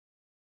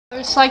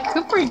Sly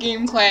Cooper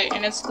gameplay,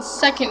 and it's the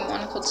second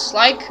one called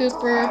Sly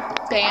Cooper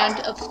Band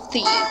of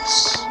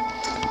Thieves.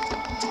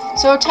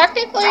 So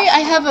technically, I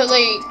have a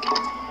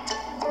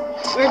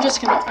we're just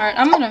gonna. Alright,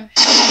 I'm gonna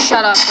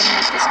shut up and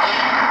let this go.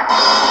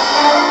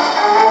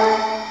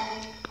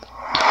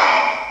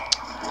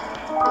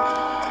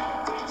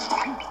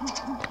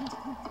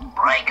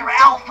 Breaker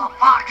Alpha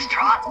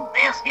Foxtrot,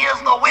 this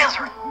is the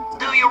Wizard.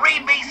 Do you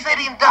read me,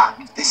 Sitting Duck?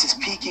 This is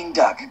Peking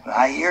Duck.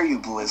 I hear you,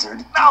 Blizzard.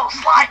 No,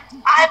 Sly,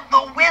 I'm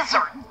the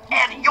Wizard,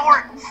 and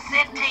you're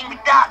Sitting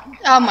Duck.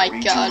 Oh my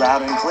Read god. you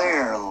loud and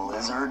clear,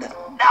 Lizard.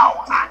 No,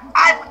 I'm...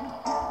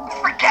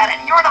 Forget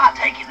it, you're not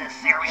taking this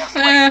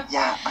seriously.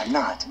 Yeah, I'm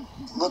not.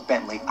 Look,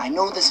 Bentley, I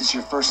know this is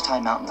your first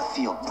time out in the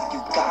field, but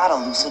you've gotta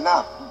loosen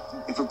up.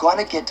 If we're going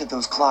to get to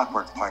those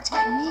clockwork parts,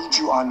 I need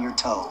you on your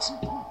toes.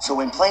 So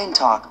in plain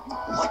talk,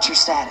 what's your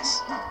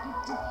status?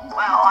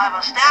 Well, I've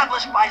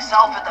established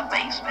myself in the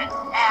basement,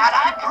 and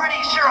I'm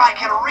pretty sure I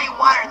can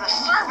rewire the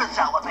service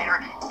elevator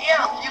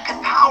if you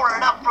can power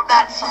it up from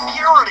that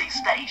security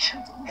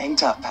station. Hang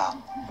tough, pal.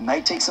 It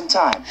might take some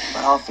time,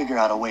 but I'll figure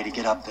out a way to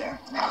get up there.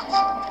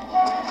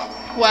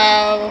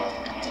 Wow.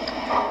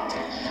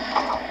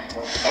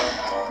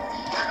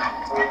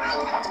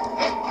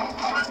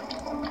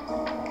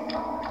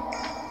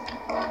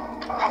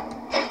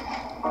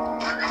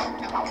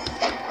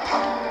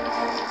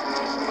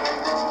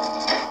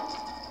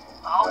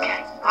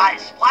 Okay, I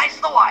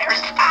spliced the wires.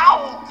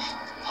 Ow!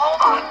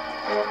 Hold on.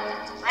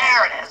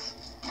 There it is.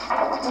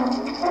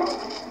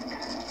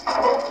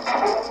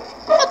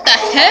 What the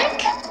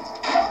heck?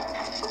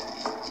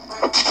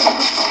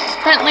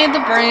 Bentley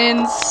the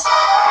brains.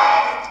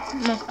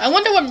 I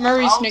wonder what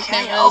Murray's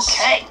nickname is.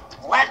 Okay,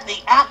 let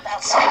me at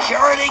that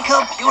security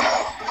computer.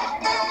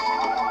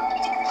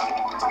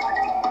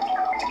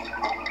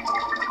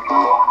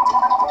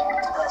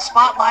 The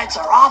spotlights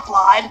are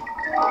offline.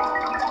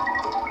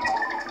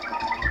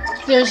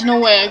 There's no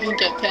way I can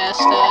get past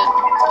that.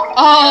 The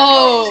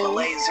Oh!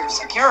 laser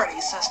security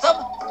system.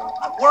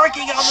 I'm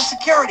working on the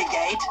security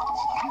gate.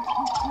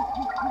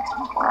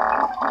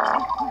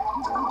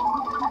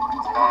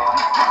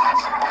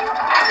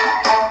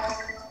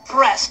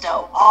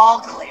 Presto, all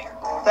clear.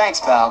 Thanks,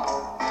 pal.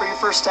 For your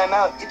first time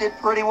out, you did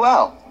pretty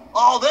well.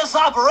 Oh, this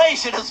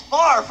operation is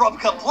far from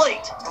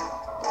complete.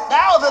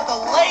 Now that the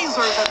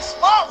lasers and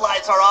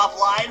spotlights are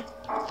offline,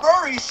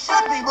 Murray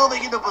should be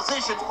moving into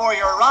position for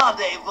your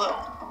rendezvous.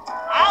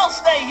 I'll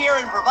stay here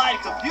and provide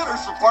computer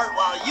support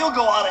while you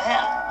go on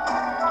ahead.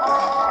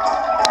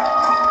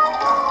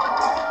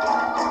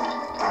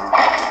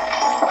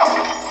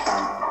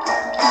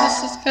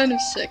 This is kind of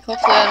sick.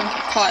 Hopefully I don't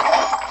get caught.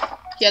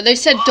 Yeah, they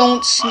said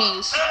don't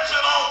sneeze. Attention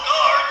all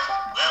guards,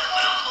 this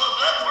is the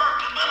network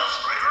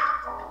administrator.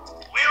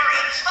 We're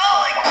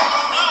installing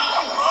some new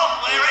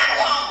software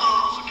into the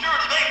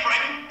security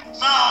mainframe,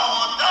 so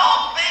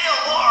don't be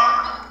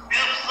alarmed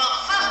if some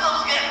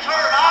systems get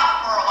turned off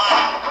for a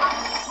while.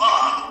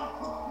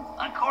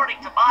 According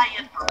to my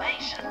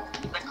information,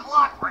 the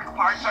clockwork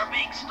parts are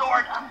being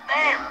stored up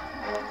there.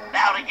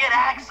 Now to get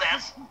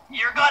access,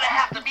 you're gonna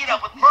have to meet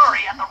up with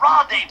Murray at the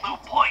rendezvous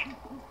point.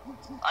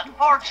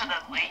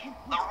 Unfortunately,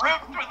 the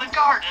route through the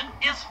garden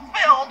is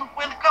filled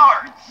with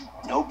guards.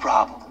 No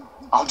problem.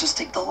 I'll just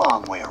take the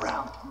long way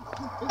around.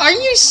 Are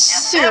you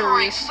If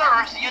memory serious?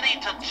 serves, you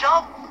need to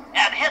jump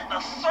and hit the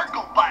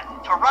circle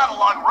button to run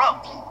along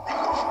ropes.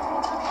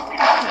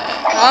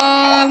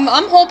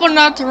 I'm hoping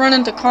not to run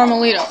into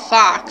Carmelita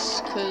Fox,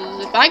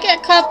 because if I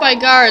get caught by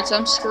guards,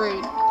 I'm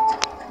screwed.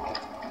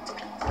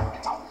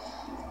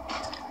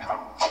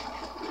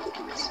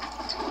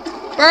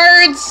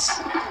 Birds!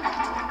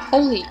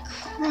 Holy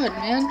crud,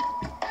 man.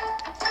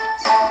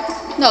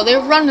 No, they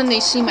run and they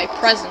see my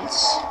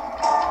presence.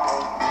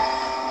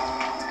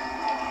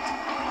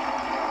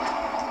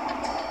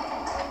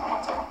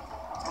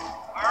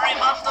 Murray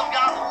must have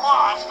gotten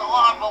lost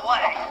along the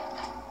way.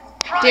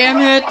 Try Damn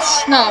it!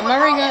 running No, along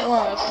Murray the got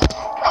road.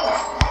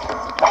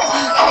 lost.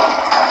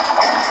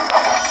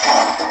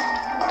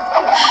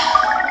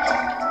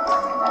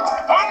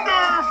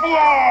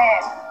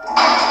 Thunderflop!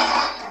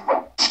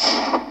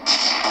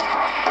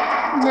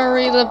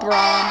 Murray the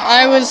Brawn.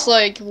 I was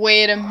like,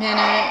 wait a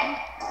minute.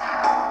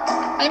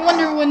 I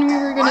wonder when we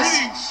were gonna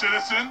Greetings,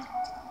 citizen.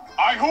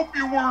 I hope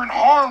you weren't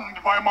harmed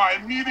by my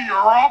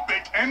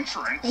meteoropic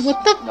entrance.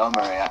 What the? No,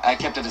 Murray, I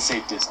kept at a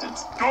safe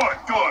distance. Good,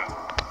 good.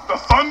 The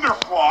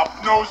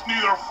Thunderflop knows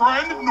neither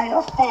friend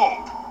nor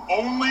foe,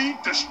 only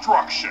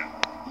destruction.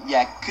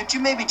 Yeah, could you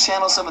maybe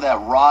channel some of that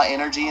raw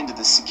energy into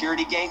the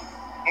security gate?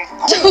 Of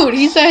course, Dude,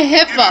 he's a it is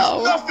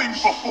hippo. nothing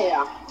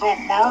before the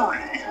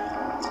Murray.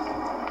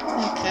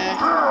 Okay.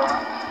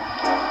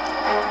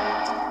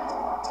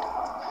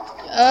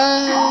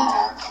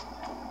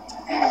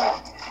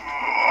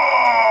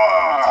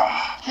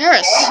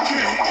 Harris.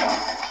 Okay,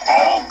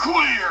 all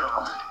clear.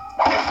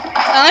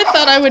 I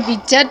thought I would be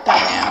dead by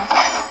now.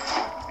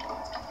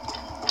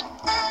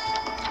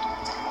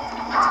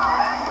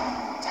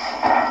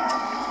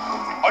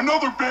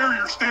 Another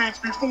barrier stands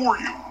before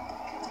you.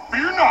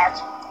 Fear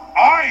not,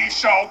 I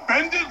shall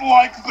bend it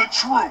like the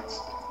truth.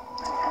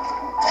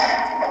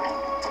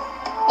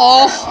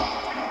 Oh.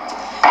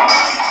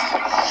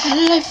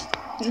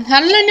 How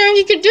did I know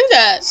he could do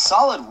that?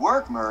 Solid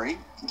work, Murray.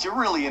 You're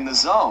really in the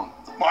zone.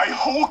 My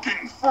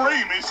hulking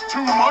frame is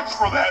too much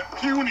for that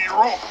puny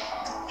rope.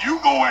 You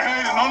go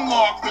ahead and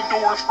unlock the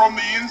doors from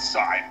the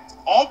inside.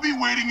 I'll be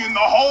waiting in the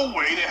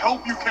hallway to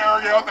help you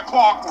carry out the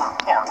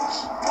clockwork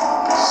parts.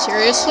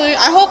 Seriously?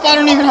 I hope I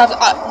don't even have to.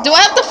 Do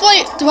I have to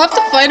fight? Do I have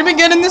to fight him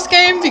again in this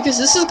game? Because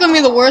this is gonna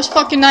be the worst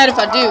fucking night if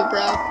I do,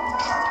 bro.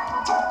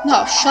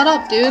 No, shut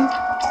up, dude.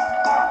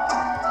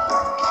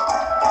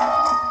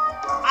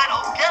 I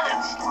don't get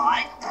it,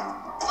 Sly.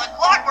 The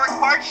clockwork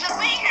part should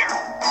be here.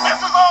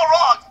 This is all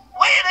wrong.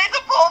 We need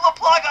to pull the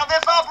plug on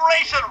this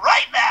operation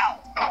right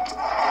now.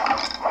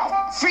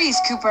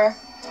 Freeze, Cooper.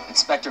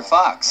 Inspector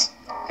Fox.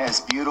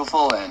 As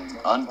beautiful and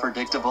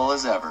unpredictable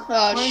as ever.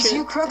 Oh, Whereas shit.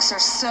 you crooks are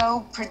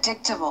so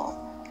predictable.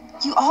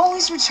 You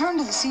always return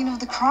to the scene of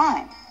the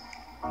crime.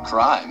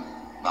 Crime?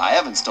 I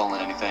haven't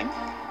stolen anything.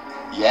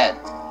 Yet.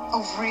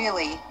 Oh,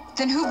 really?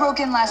 Then who broke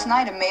in last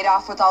night and made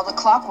off with all the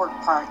clockwork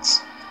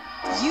parts?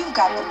 You've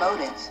got the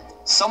motive.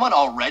 Someone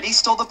already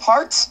stole the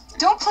parts?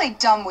 Don't play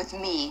dumb with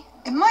me.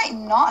 It might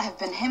not have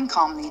been him,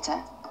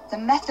 Carmelita. The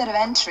method of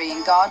entry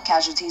and guard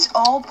casualties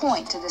all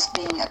point to this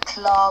being a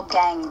Claw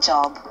Gang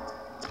job.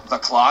 The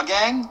Claw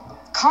Gang?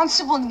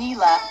 Constable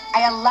Neela,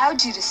 I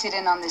allowed you to sit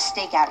in on this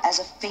stakeout as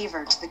a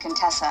favor to the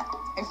Contessa.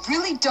 I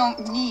really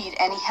don't need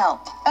any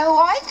help. Oh,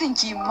 I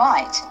think you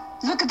might.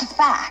 Look at the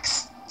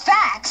facts.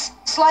 Facts?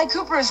 Sly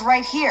Cooper is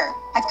right here.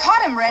 I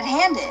caught him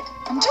red-handed.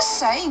 I'm just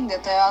saying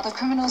that there are other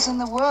criminals in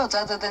the world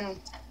other than...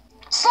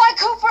 Sly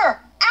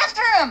Cooper!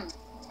 After him!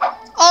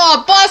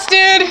 Oh,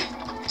 busted!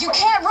 You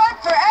can't run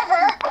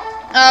forever!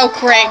 Oh,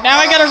 great. Now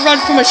I gotta run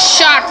from a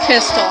shock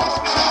pistol.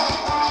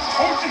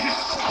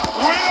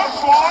 Wait up,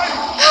 Sly!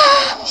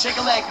 Shake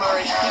a leg,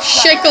 Murray.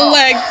 Shake a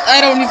leg.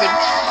 I don't even...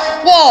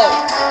 Whoa!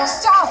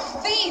 Stop,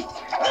 thief!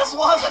 This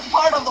wasn't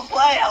part of the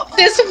plan.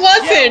 This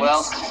wasn't! Yeah,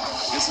 well,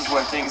 this is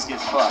where things get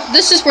fun.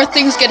 This is where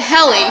things get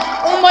helly.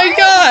 Oh my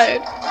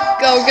god!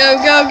 Go, go,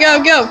 go,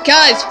 go, go.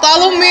 Guys,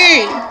 follow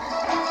me!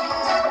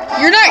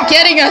 You're not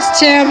getting us,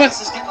 Tim.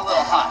 This is getting a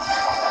little hot.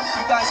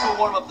 You guys go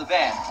warm up the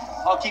van.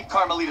 I'll keep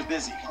Carmelita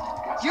busy.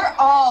 You're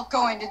all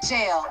going to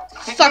jail.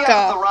 Pick Fuck me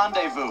up off. at the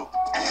rendezvous.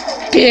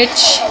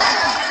 Bitch.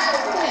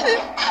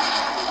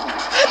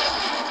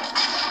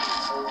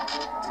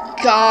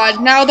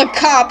 God, now the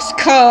cops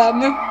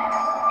come.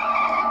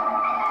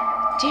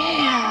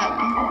 Damn.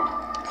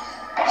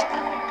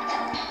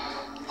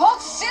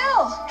 Hold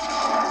still!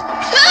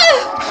 Ah!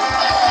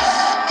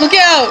 Look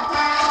out!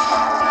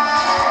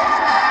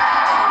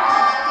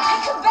 Hey,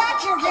 come back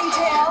here,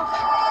 Ringtail!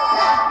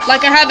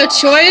 Like I have a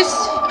choice?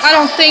 I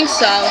don't think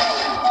so.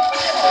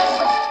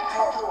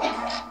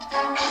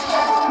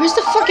 Where's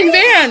the fucking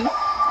van?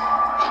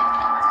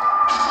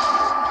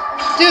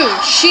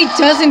 Dude, she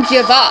doesn't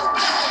give up.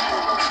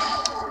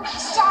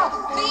 Stop,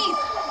 thief!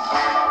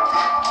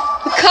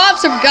 The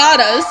cops have got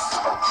us.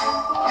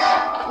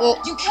 Well,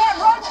 You can't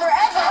run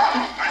forever!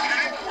 I'm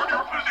heading toward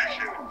your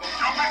position.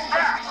 Jump in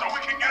fast so we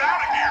can get out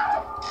of here.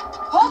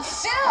 Hold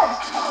still!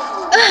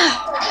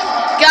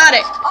 got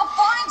it. I'll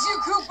find you,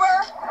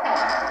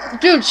 Cooper!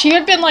 Dude, she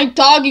had been like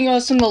dogging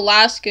us in the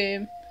last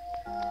game.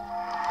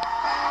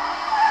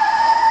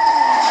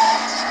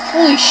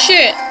 Holy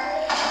shit.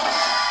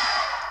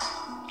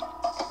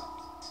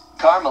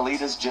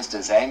 Carmelita's just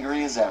as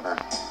angry as ever.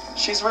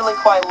 She's really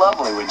quite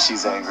lovely when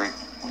she's angry.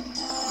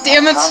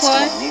 Damn it,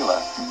 Constable Sly. Neela,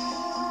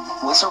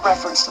 was a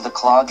reference to the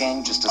Claw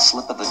Gang just a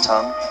slip of the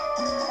tongue,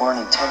 or an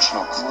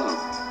intentional clue?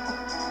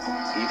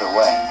 Either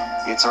way,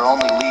 it's our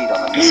only lead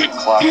on the missing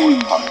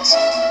clockwork parts.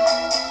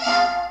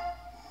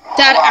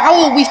 That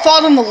owl we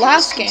fought in the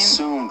last game.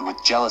 Consumed with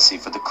jealousy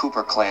for the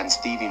Cooper clan's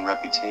thieving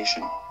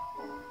reputation.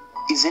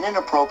 Is it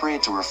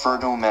inappropriate to refer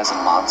to him as a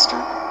monster?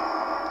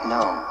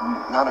 No,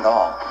 not at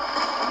all.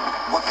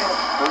 What kind of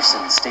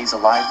person stays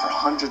alive for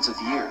hundreds of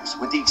years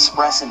with the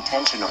express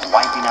intention of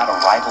wiping out a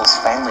rival's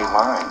family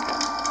line?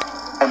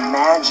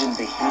 Imagine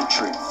the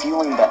hatred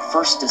fueling that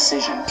first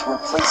decision to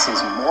replace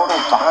his mortal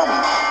body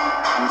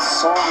with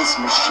soulless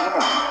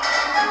machinery.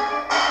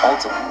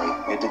 Ultimately,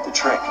 it did the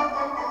trick.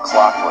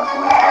 Clockwork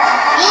lived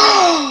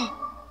on.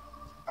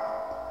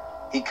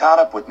 He caught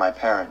up with my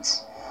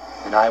parents,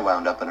 and I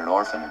wound up in an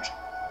orphanage.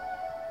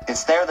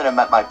 It's there that I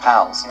met my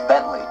pals,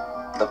 Bentley,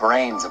 the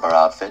brains of our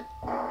outfit,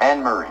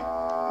 and Murray,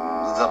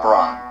 the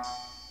brawn.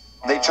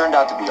 They turned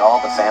out to be all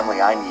the family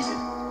I needed.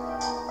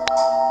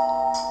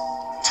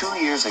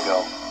 2 years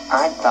ago,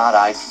 I thought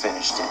I'd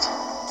finished it.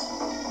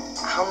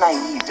 How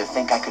naive to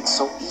think I could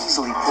so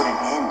easily put an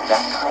end to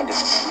that kind of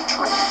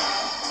hatred.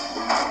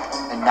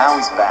 And now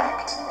he's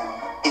back.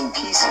 In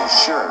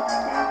pieces, sure,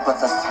 but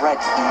the threat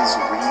is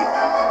real.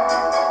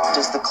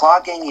 Does the Claw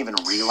Gang even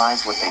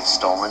realize what they've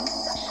stolen?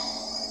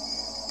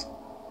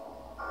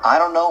 I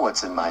don't know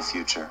what's in my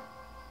future,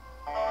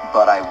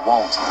 but I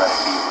won't let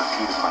it be a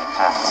repeat of my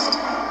past.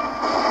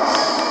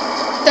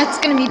 That's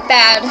gonna be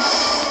bad.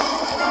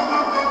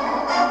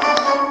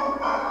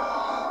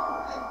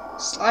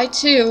 Sly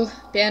 2,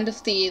 Band of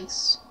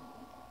Thieves.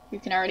 You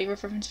can already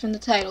reference from the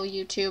title,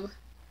 YouTube.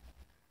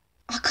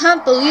 I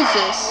can't believe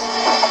this.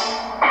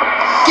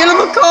 Get him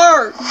a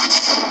car!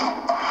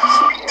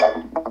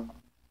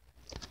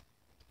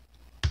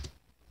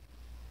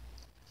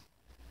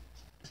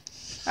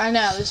 I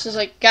know, this is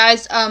like,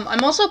 guys,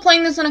 I'm also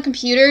playing this on a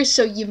computer,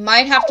 so you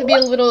might have to be a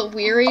little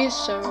weary,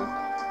 so...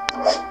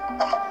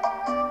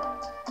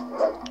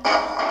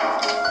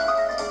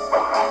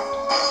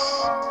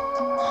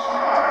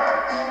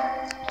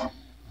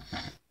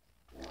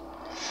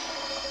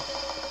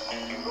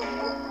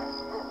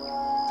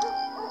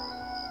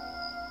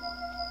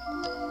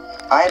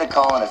 I had to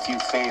call in a few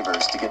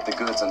favors to get the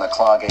goods on the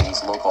Claw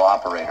Gang's local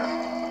operator.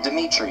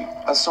 Dimitri,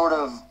 a sort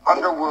of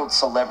underworld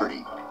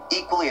celebrity,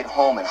 equally at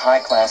home in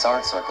high-class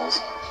art circles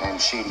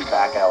and shady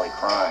back-alley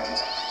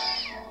crimes.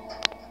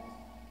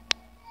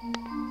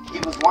 He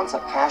was once a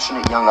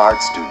passionate young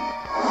art student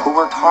who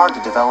worked hard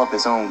to develop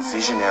his own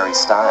visionary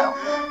style.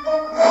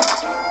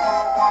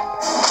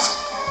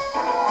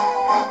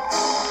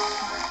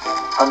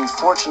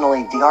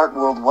 Unfortunately, the art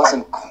world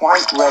wasn't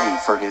quite ready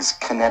for his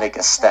kinetic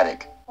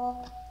aesthetic.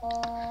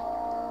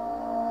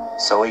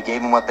 So he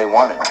gave them what they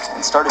wanted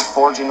and started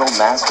forging old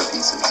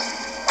masterpieces.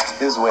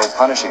 His way of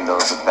punishing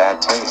those with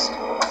bad taste.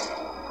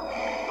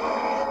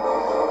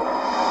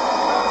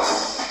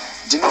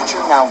 Dimitri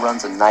now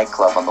runs a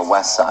nightclub on the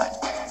west side.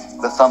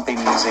 The thumping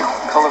music,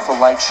 colorful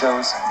light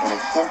shows, and a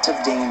hint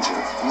of danger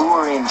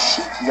lure in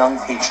chic young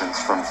patrons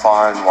from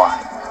far and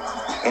wide.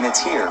 And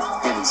it's here,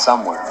 hidden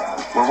somewhere,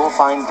 where we'll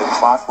find the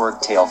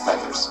clockwork tail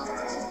feathers.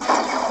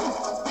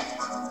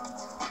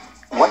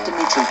 What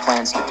Dimitri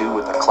plans to do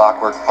with the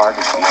clockwork part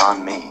is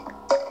beyond me.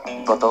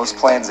 But those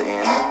plans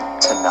end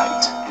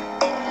tonight.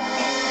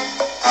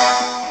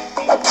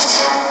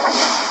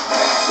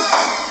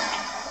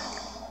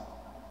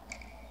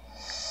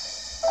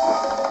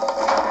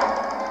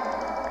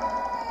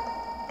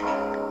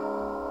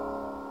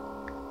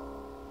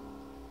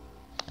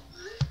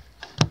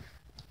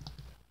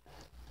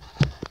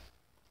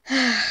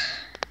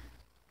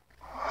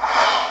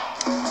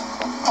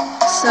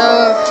 So,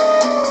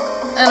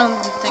 I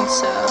don't think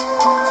so.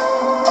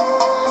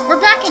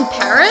 We're back in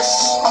Paris?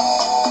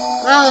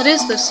 Well, it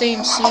is the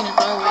same scene as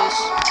always.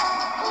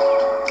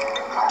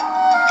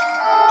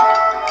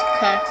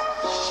 Okay.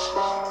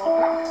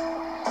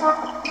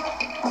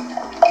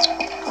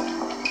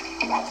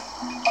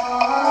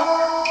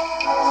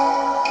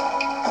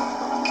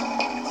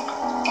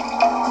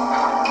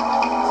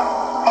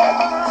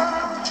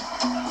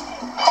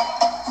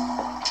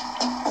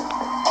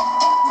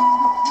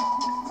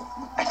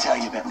 I tell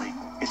you, Bentley,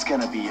 it's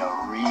gonna be a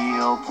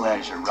real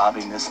pleasure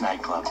robbing this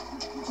nightclub.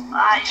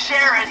 I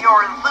share in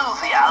your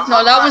enthusiasm.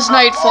 No, that was but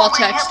Nightfall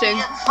before we texting.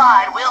 get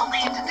inside, we'll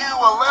need to do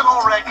a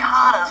little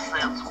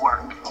reconnaissance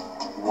work.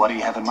 What do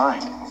you have in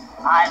mind?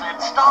 I've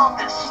installed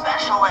this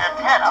special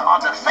antenna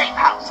on the safe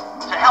house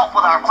to help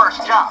with our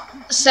first job.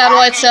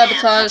 Satellite Hacking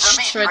into sabotage,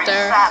 it's right Dimitri's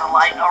there.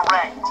 satellite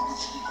array.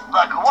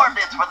 The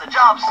coordinates for the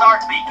job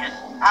start beacon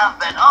have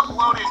been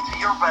uploaded to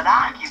your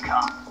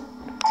binocular.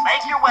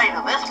 Make your way to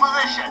this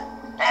position,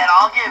 and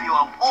I'll give you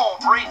a full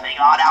briefing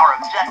on our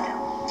objective.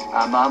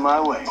 I'm on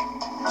my way.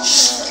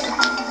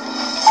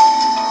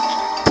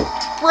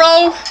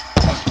 Bro!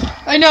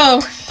 I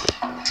know.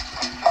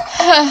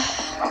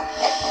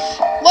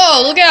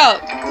 Whoa, look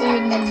out!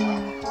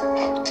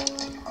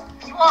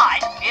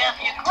 Slide, if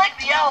you click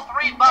the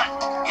L3 button,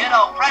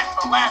 press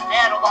the left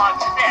analog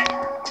stick,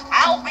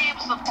 I'll beam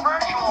some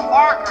virtual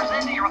markers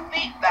into your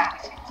thief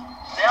mask.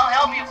 They'll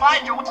help you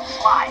find your way.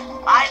 Slide,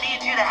 I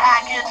need you to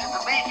hack into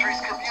Dimitri's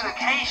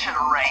communication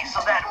array so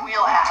that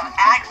we'll have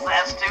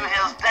access to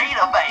his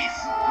database.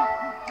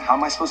 How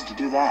am I supposed to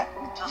do that?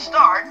 To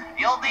start,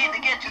 you'll need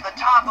to get to the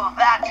top of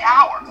that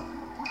tower.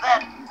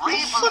 Then How the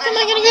fuck am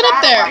I reposition gonna the get up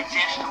there? satellite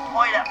dish to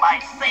point at my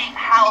safe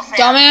house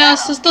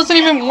Dumbass, antenna. this doesn't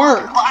even If you want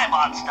to work. Climb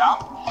on stuff,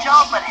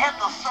 jump and hit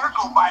the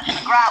circle button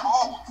to grab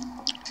hold.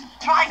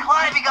 Try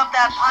climbing up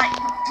that pipe.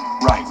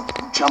 Right.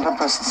 Jump and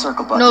press the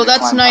circle button. No, to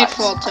that's climb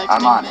Nightfall pipes. texting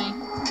I'm on me. it.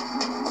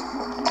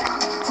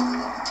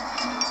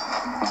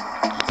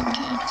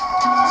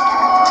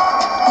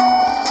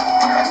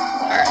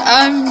 Alright,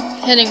 I'm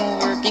heading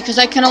over because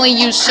I can only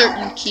use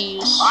certain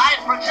keys.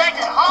 I've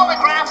projected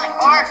holographic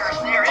markers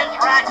near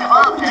interactive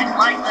objects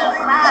like the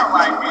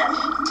satellite dish.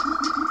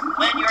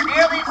 When you're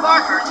near these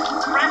markers,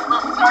 press the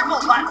circle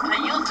button to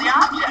use the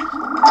object.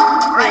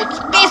 Right. It's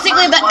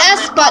basically the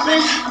S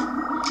button.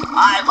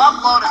 I've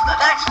uploaded the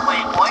next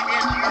waypoint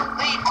into your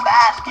thief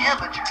mask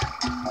imager.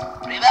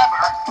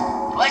 Remember,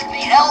 click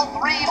the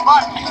L3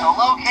 button to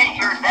locate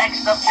your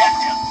next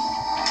objective.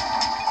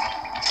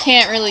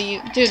 Can't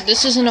really dude,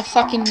 this isn't a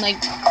fucking, like,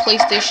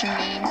 PlayStation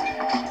game.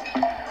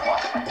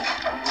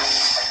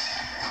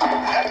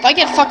 If I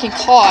get fucking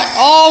caught.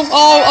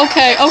 Oh,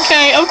 okay.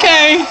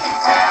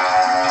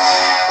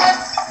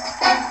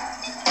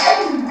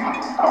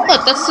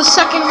 Look, that's the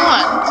second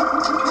one.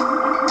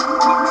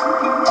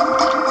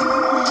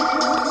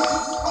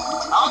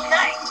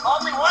 Okay,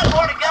 only one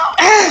more to go.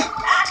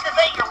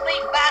 Activate your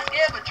thief mask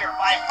imager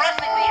by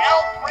pressing the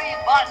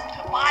L3 button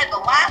to find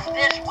the last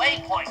dish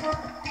waypoint.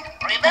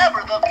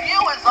 Remember, the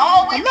view is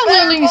always I'm not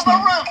better really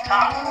from the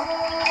rooftop.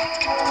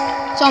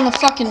 It's on the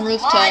fucking Sly,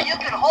 rooftop. you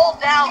can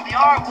hold down the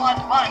R1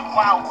 button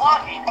while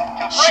walking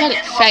to Shut break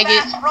it, into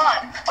faggot. a fast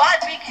run, but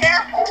be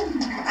careful,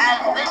 as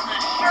this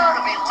is sure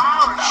to be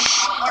loud enough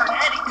to alert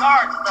any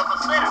guards in the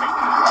vicinity.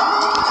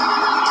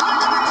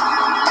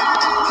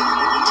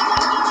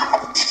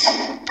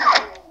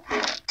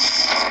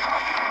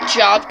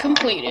 Job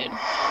completed.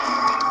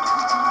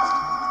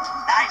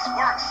 Nice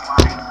work,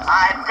 Sly.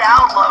 I'm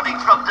downloading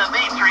from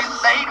Dimitri's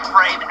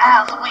mainframe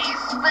as we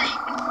speak.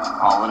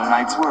 All in a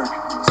night's work.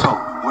 So,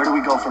 where do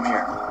we go from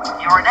here?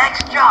 Your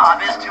next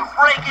job is to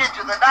break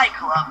into the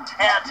nightclub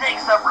and take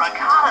some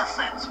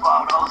reconnaissance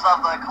photos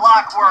of the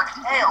clockwork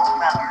tail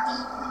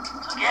feathers.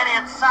 To get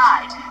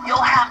inside,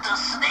 you'll have to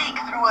sneak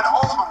through an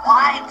old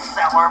wine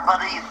cellar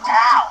beneath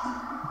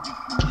town.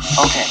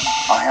 Okay,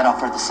 I'll head off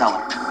for the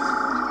cellar.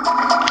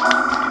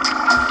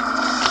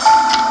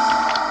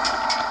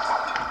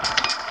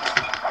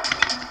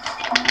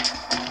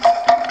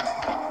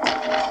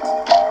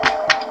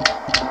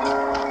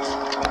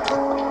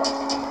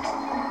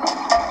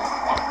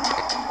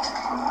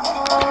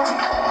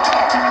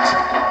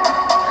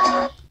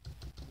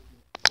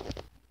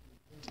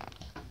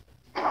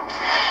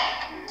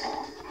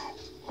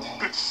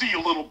 Good to see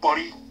you, little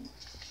buddy.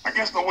 I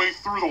guess the way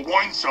through the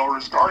wine cellar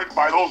is guarded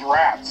by those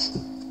rats.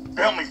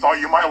 Bentley thought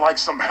you might like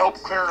some help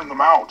clearing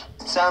them out.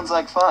 Sounds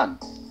like fun.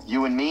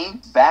 You and me,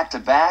 back to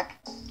back?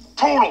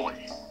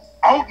 Totally.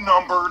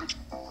 Outnumbered,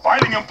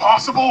 fighting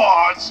impossible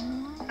odds.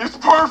 It's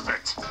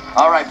perfect.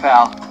 All right,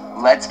 pal.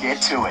 Let's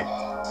get to it.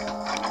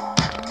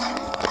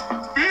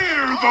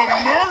 Fear the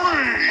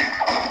Murray.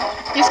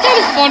 He's kind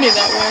of funny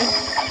that way.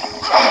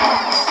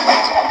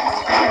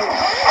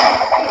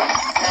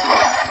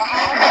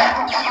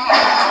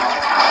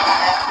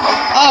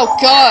 Oh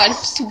god,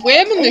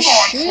 swimming the Hold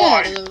on, shit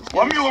out of Sly. those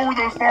Let guys. me lower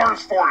those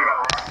bars for you.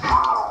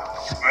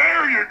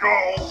 There you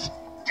go.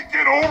 To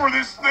get over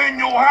this thing,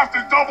 you'll have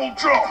to double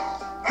jump.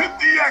 Hit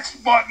the X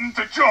button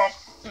to jump.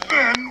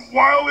 Then,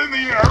 while in the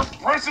air,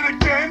 press it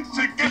again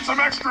to get some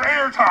extra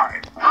air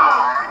time.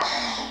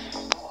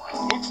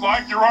 Looks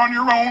like you're on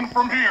your own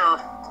from here.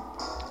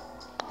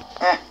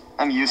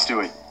 I'm used to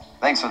it.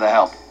 Thanks for the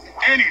help.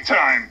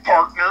 Anytime,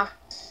 partner.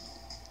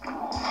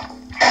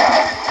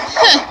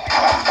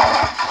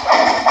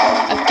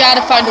 I've got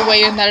to find a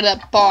way in out of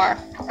that bar.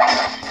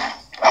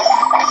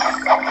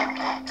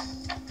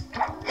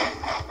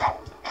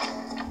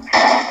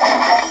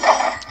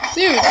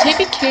 Dude, take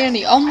a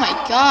candy. Oh my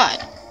god.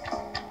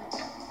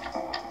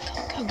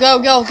 Go,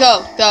 go,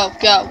 go, go,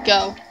 go,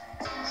 go.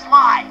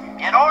 Sly,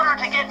 in order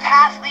to get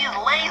past these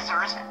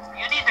lasers,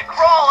 you need to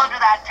crawl under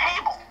that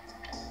table.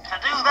 To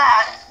do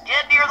that,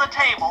 get near the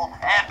table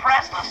and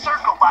press the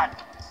circle button.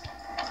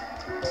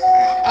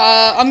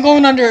 I'm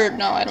going under.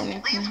 No, I don't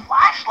need These to.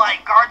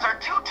 flashlight guards are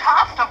too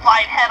tough to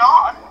fight head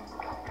on.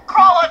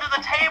 Crawl under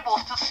the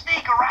tables to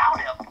sneak around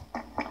him.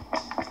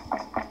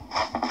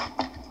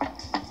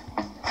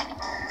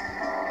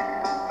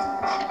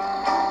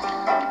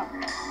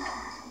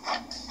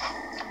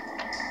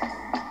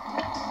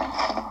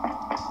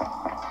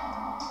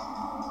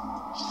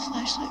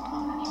 Flashlight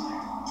going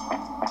anywhere.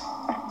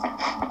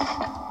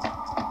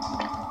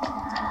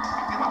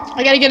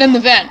 I gotta get in the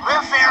vent.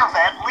 This air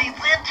vent leads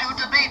into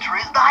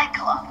Dimitri's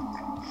nightclub.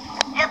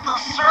 Hit the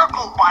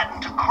circle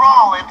button to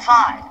crawl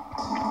inside.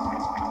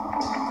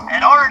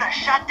 In order to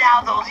shut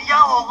down those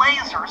yellow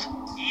lasers,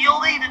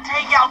 you'll need to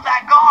take out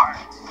that guard.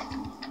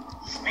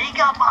 Sneak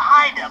up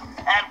behind him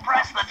and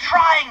press the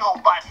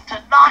triangle button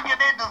to knock him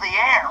into the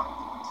air.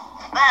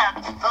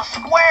 Then, the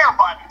square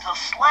button to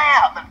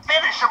slam and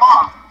finish him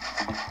off.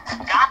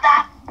 Got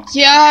that?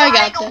 Yeah, I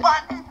got Triangle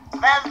that. button,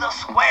 then the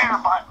square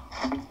button.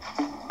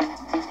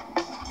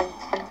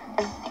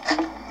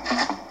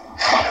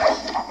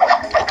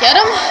 Get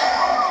him?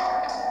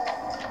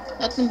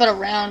 Nothing but a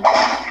round.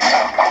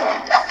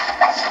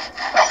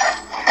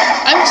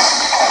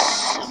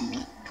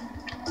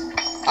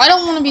 I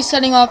don't want to be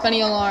setting off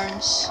any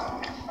alarms.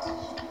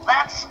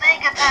 That sneak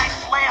attack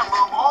slam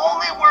move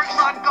only works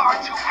on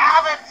guards who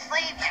haven't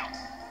seen you.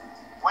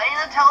 Wait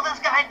until this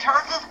guy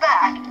turns his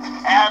back,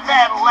 and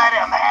then let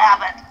him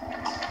have it.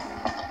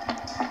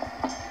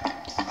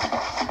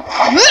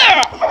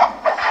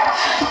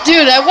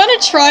 Dude, I want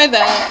to try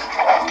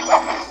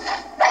that.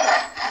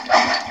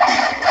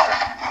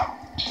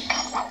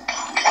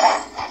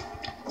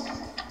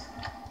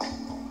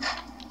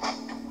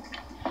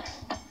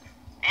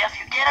 If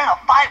you get in a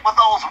fight with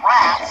those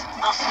rats,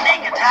 the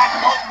sneak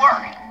attack won't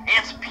work.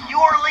 It's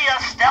purely a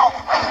stealth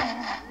move.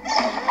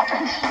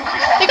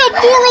 They got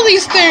more of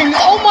these things.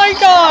 Oh my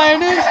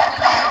god.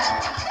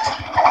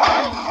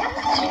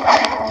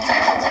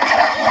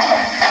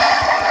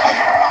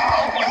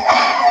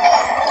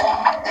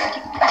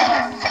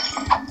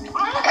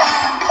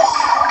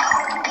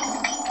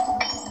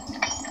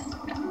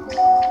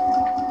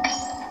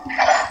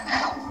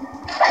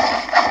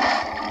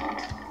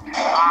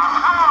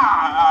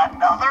 Aha!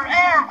 Another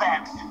air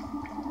vent.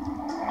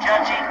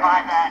 Judging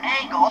by the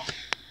angle...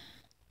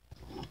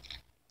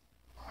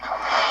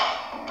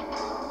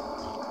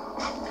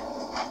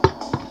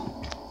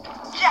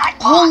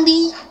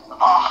 Holy, the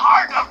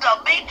heart of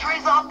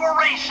Dimitri's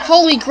operation.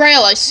 holy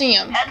grail, I see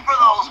him. Head for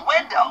those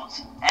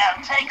windows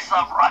and take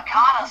some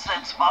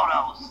reconnaissance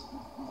photos.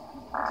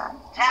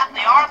 Tap the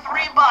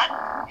R3 button.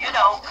 You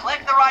know, click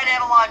the right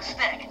analog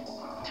stick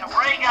to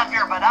bring up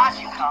your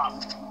binocular.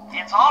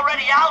 It's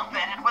already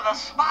outfitted with a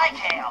spy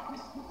cam.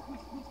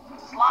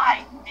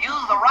 Slide.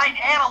 Use the right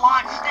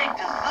analog stick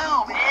to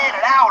zoom in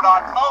and out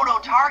on photo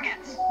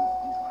targets.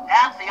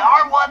 Tap the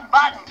R1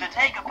 button to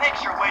take a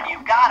picture when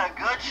you've got a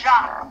good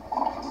shot.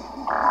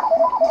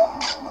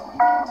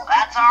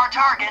 That's our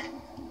target,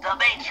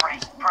 Dimitri,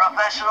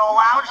 professional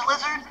lounge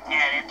lizard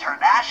and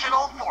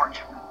international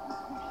fortune.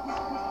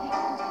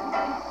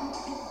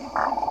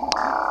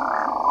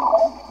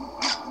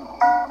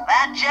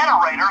 That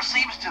generator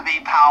seems to be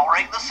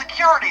powering the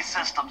security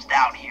systems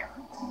down here.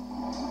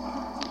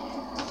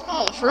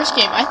 Oh, the first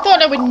game. I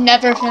thought I would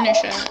never finish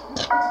it.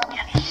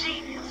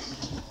 Ingenious.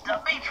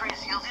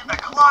 Dimitri's using the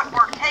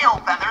clockwork tail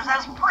feathers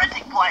as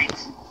printing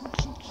plates.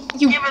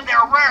 Given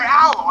their rare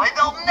alloy,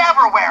 they'll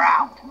never wear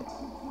out.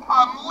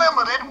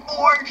 Unlimited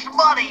forged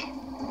money.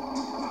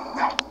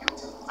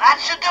 That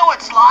should do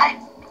it, Sly.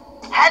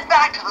 Head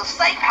back to the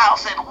safe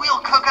house and we'll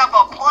cook up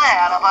a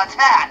plan of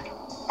attack.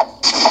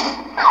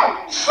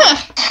 Huh.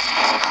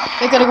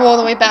 They gotta go all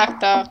the way back,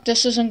 though.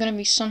 This isn't gonna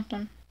be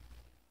something.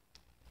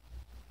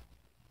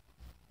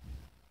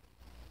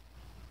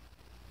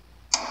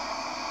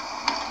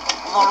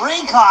 The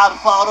recon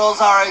photos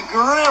are a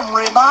grim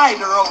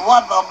reminder of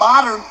what the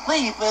modern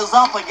thief is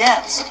up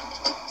against.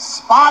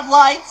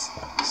 Spotlights,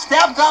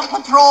 stepped-up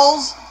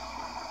patrols.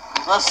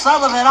 The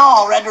sum of it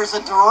all renders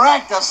a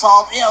direct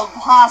assault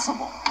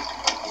impossible.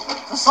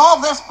 To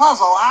solve this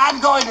puzzle,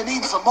 I'm going to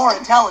need some more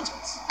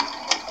intelligence.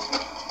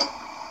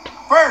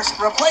 First,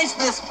 replace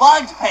this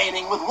bugged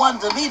painting with one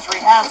Dimitri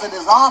has in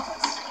his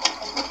office.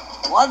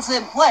 Once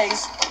in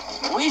place,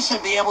 we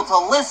should be able to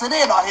listen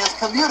in on his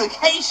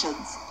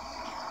communications.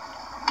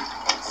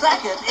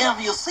 Second,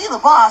 if you see the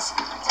boss,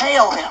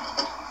 tail him.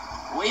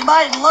 We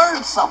might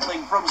learn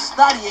something from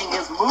studying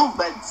his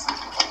movements.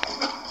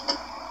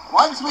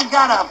 Once we've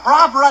got a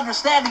proper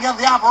understanding of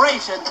the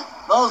operation,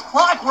 those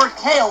clockwork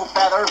tail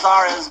feathers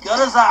are as good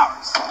as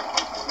ours.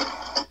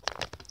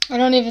 I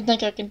don't even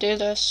think I can do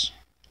this.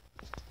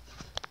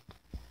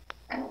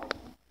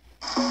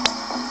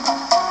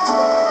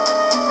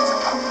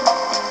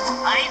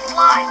 Hey,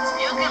 Sly,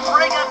 you can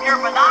bring up your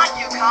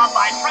binocular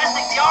by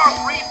pressing the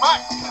R3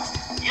 button.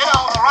 You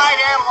know, the right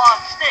analog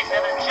stick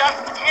that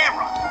adjusts the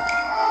camera.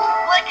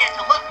 Click it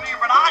to look through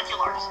your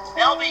binoculars.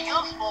 They'll be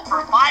useful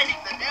for finding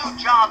the new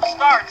job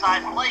starts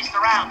I've placed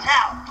around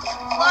town.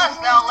 Plus,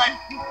 they'll let...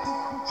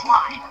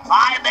 Sly,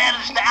 I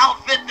managed to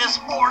outfit this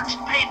forged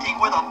painting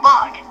with a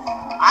bug.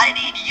 I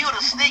need you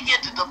to sneak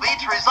into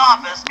Dimitri's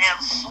office and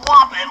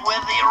swap it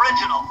with the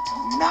original.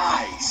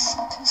 Nice.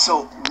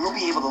 So we'll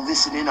be able to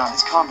listen in on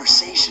his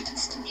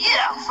conversations.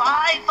 Yes,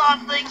 I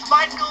thought things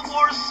might go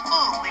more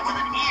smoothly with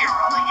an ear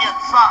on the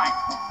inside.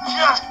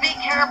 Just be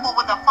careful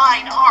with the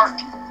fine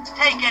art.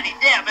 Take any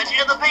damage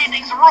and the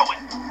painting's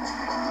ruined.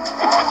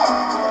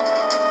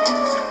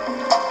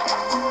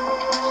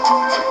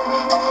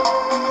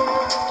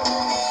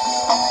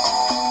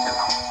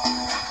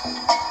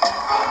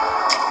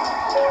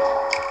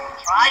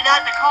 Try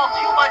not to call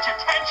too much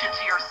attention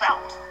to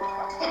yourself.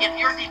 If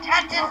you're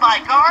detected by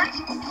guards,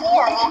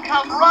 4 will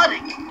come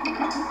running.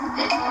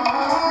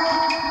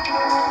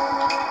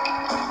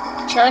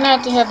 Try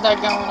not to have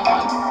that going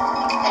on.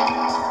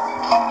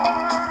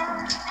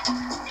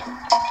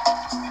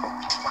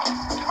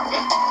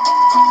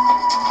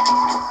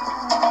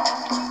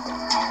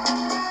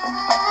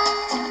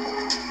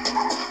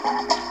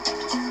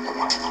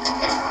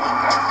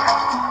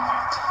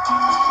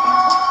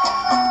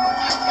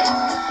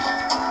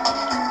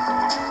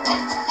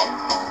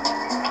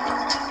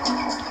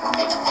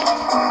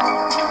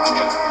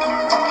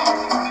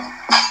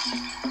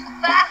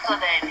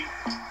 Fascinating.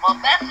 The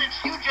message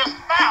you just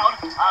found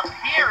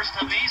appears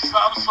to be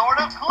some sort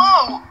of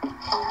clue.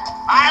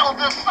 I'll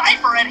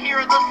decipher it here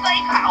in the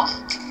safe house.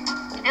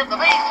 In the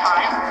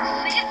meantime,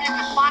 see if you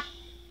can find...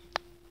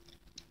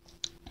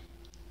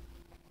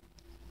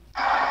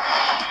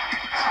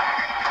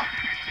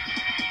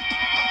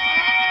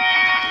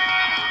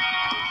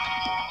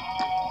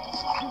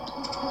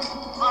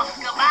 The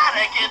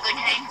schematic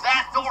indicates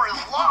that door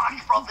is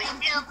locked from the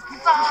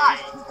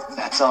inside.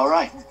 That's all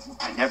right.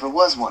 I never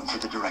was one for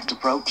the direct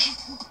approach.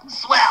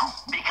 Swell,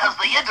 because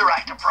the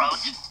indirect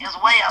approach is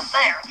way up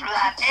there through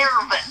that air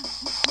vent.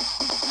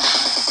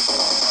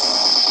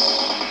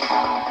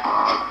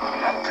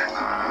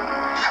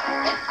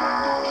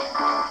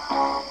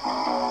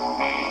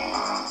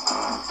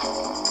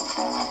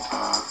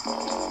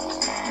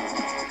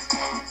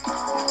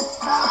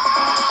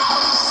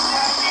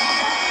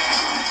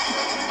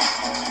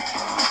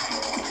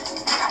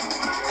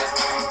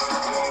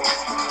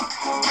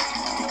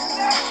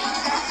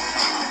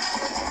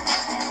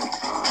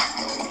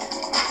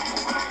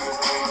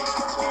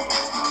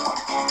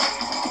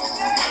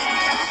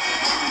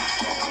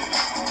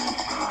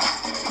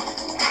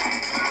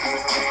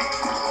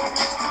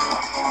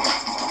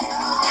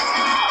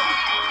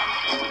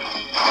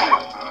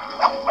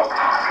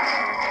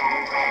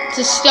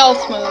 a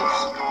stealth move.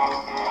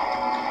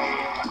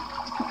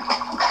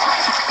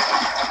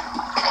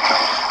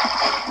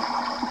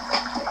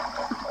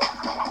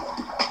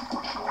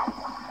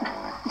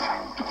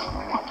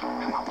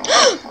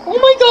 Oh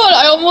my god,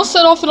 I almost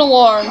set off an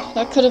alarm.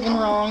 That could have been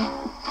wrong.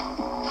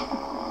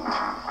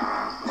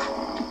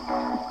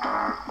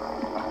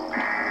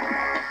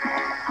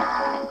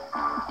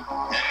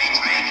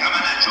 Dimitri,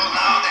 coming at you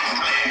loud and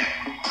clear.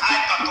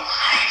 I've got to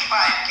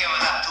high-five give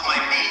it up to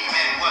my main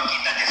man working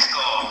the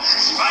disco.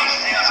 Spice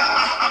sales are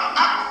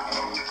up.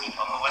 To keep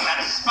on moving that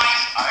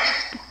spice art.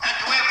 And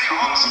to every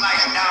home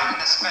slice down in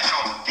the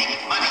special big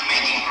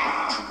money-making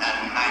room. The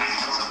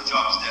nice of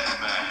jobs there,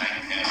 man,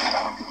 like that.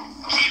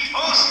 Keep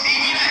full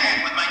steaming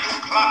ahead with my new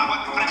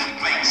clockwork printing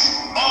plates.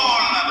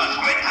 All of us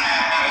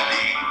retire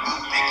early. You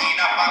picking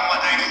up on what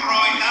I'm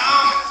throwing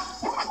down?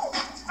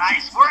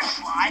 Nice work,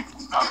 Sly.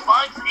 The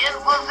bug's in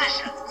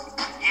position.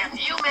 If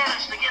you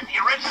manage to get the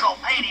original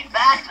painting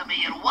back to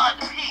me in one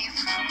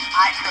piece,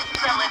 I could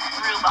sell it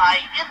through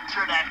my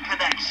internet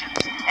connections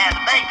and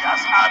make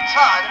us a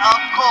ton of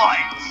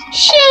coins.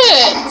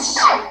 Shit!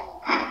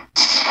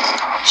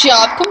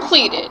 Job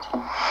completed.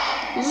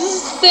 This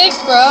is sick,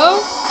 bro.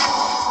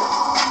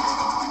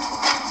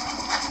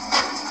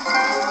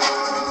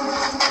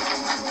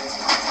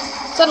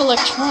 Is that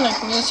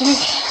electronic music?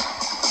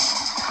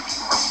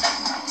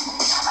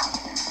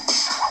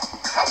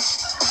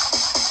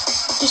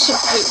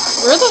 Wait,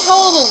 where the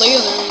hell are the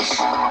lasers?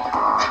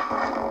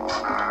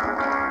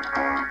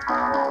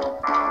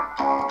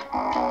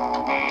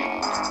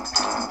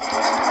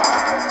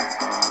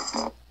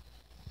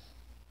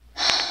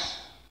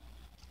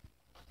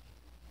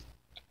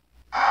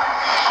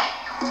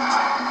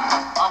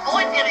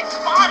 Avoid getting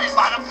spotted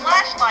by the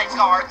flashlight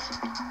guards.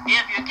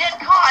 If you get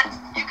caught,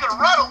 you can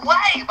run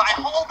away by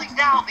holding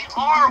down the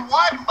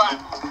R1 button.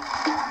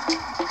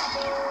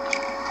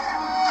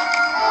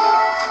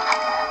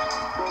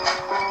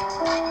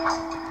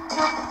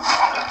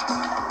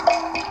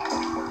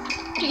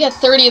 You get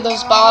 30 of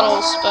those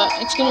bottles, but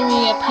it's gonna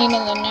be a pain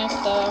in the neck,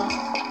 though.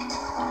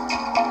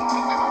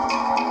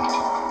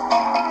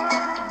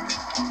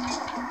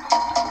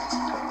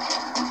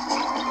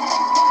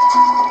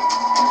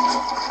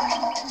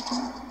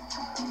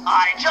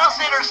 I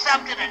just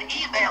intercepted an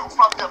email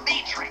from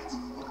Dimitri.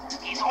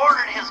 He's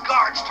ordered his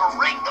guards to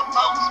ring the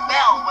phone's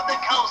bell when the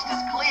coast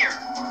is clear.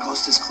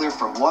 Coast is clear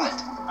for what?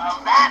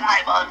 Of that,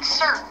 I'm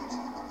uncertain.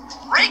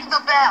 Ring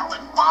the bell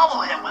and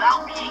follow him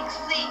without being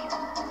seen.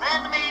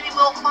 Then maybe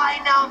we'll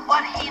find out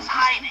what he's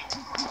hiding.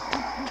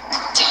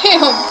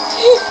 Damn!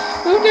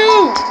 Who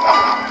knew?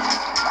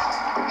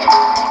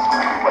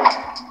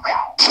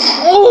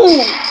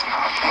 Oh!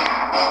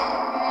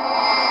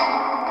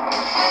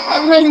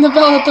 I rang the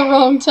bell at the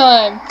wrong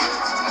time.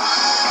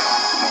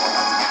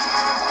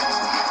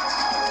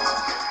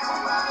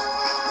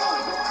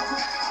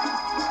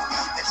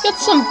 Got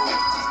some...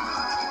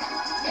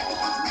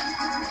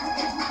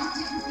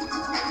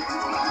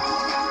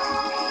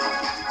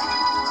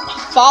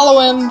 Follow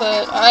him,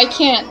 but I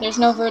can't. There's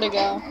no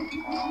vertigo.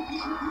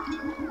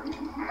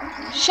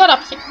 Shut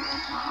up, kid.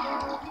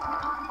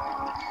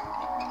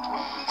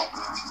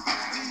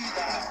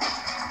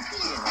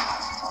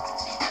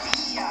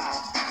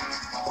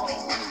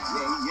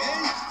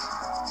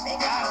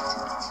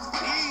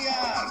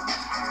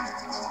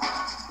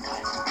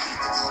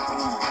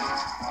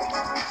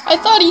 I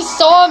thought he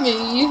saw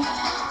me.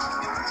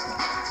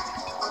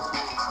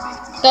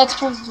 That's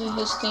probably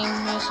his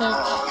theme music.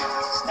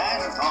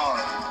 Stand tall.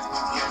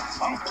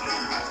 Funky.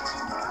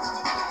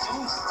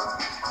 Juice.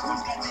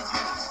 Who's got the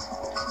juice?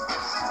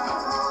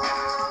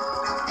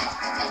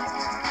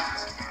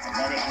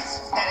 Aesthetic,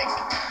 aesthetic.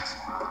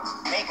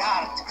 Make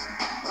art.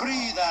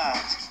 Breathe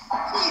art.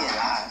 Feel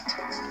art.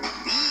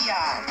 Be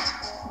art.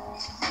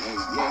 Yeah,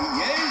 yeah,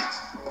 yeah.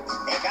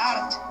 Make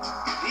art.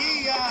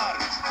 Be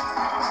art.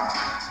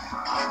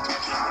 Art to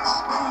keep it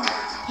smooth.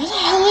 Where the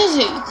hell is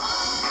he?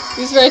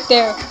 He's right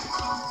there.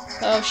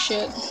 Oh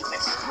shit. Keep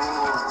it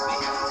smooth,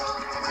 baby.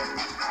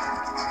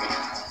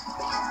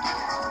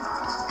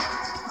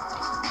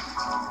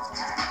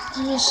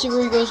 I'm gonna see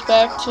where he goes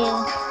back to.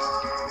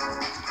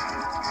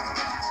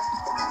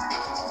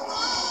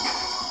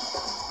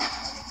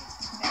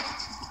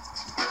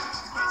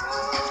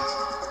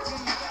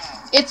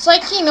 It's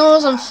like he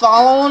knows I'm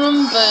following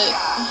him, but...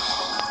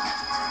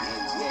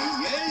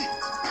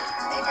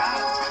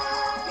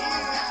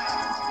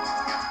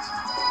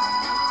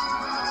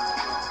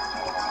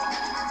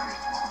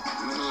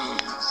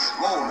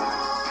 Smooth.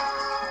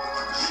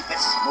 Keep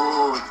it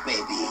smooth,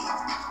 baby.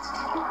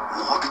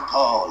 Walk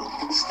tall.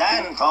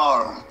 Stand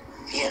tall.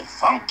 Feel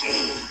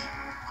funky.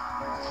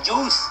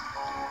 Juice.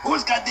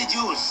 Who's got the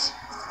juice?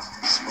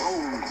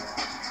 Smooth.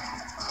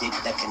 Take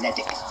the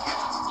kinetic.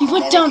 He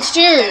went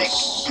downstairs.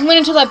 He went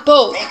into that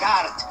boat. Make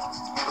art.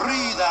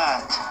 Breathe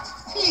art.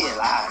 Feel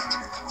art.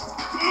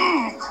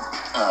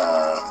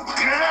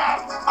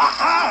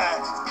 Aha!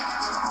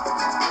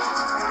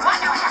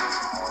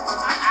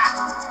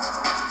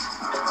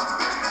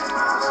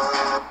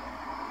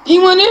 He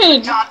went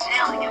in. Not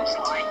telling him,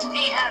 Sly.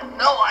 He had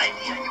no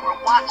idea you were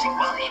watching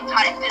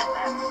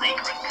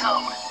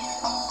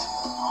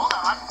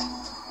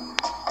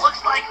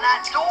like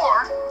that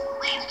door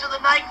leads to the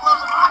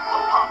nightclub's aqua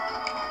pump.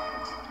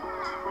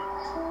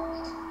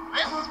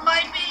 This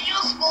might be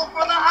useful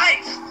for the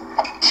heist.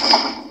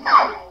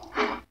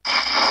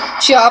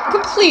 Job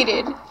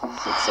completed.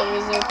 It's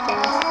always there for.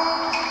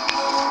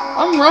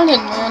 I'm running,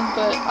 man,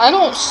 but I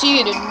don't see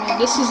it in me.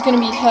 This is gonna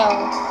be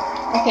hell.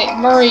 Okay,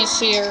 Murray's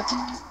here.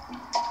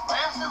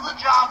 This is a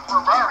job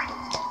for Murray.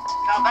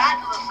 Come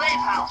back to the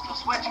safe house to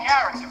switch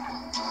characters.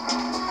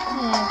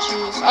 Oh,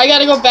 jeez. I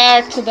gotta go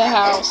back to the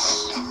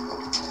house.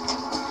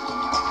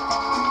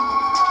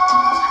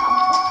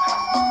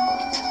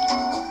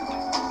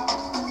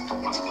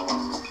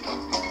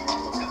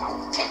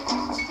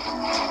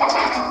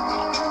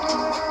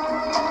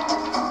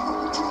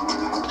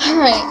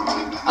 Alright,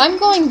 I'm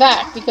going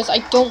back because I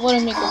don't want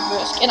to make a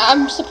risk, and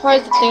I'm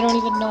surprised that they don't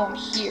even know I'm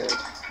here.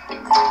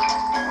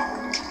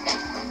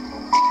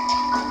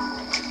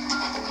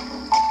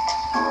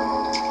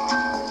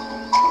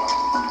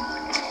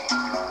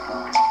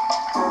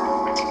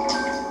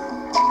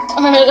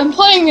 Alright, I'm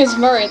playing as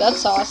Murray,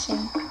 that's awesome.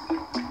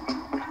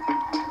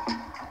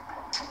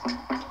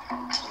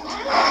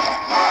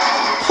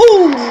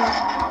 Whew.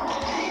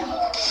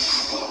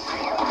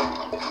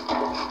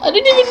 I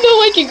didn't even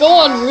know I could go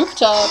on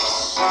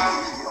rooftops.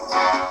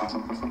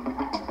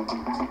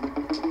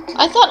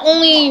 I thought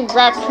only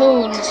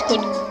raccoons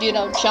could, you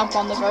know, jump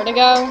on the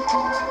vertigo.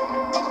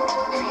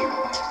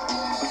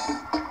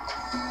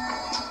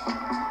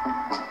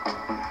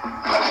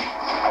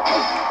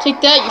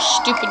 Take that, you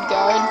stupid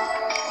guard.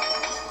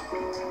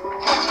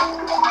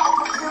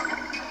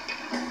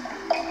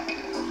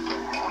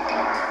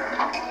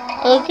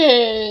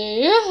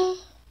 Okay.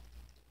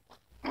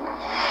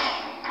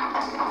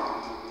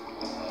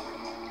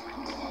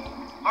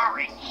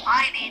 Murray,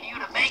 I need you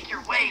to make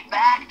your way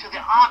back to the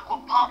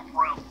aqua pump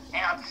room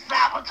and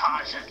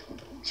sabotage it.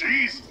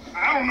 Jeez,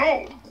 I don't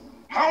know.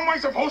 How am I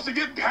supposed to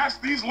get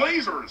past these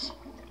lasers?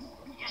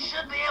 You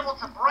should be able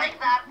to break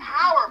that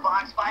power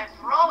box by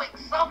throwing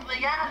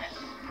something at it.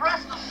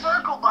 Press the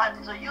circle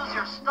button to use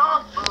your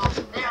stomp move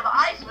near the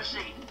ice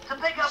machine to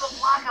pick up a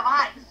block of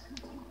ice.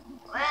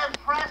 Then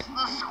press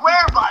the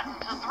square button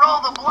to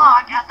throw the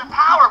block at the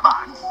power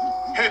box.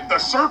 Hit the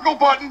circle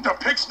button to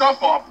pick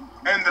stuff up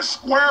and the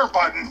square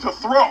button to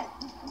throw.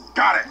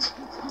 Got it.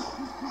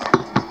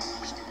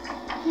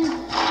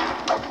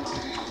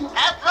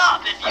 Heads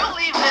up, if you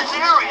leave this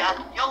area,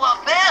 you'll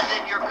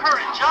abandon your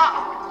current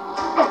job.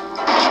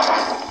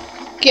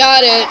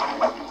 Got it.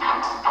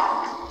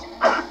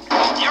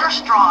 You're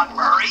strong,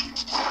 Murray.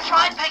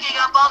 Try picking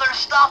up other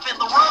stuff in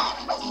the room.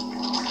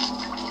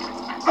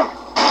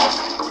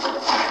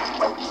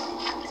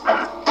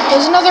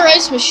 There's another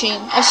ice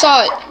machine. I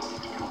saw it.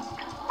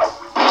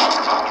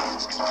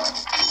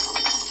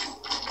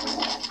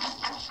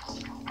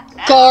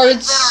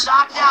 Guards. Enemies that are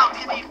knocked out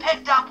can be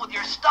picked up with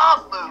your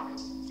stomp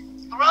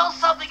move. Throw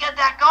something at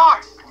that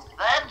guard.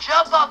 Then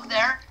jump up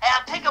there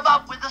and pick him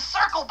up with the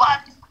circle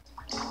button.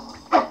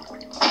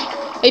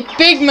 A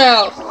big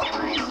mouth.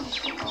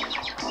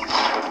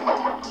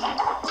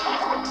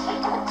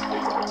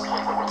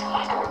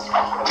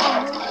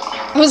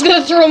 I was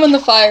gonna throw him in the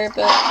fire,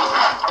 but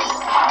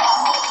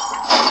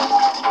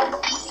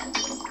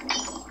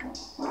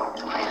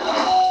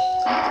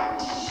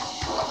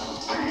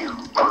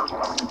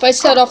if I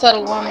set off that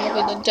alarm,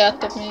 it'll be the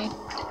death of me.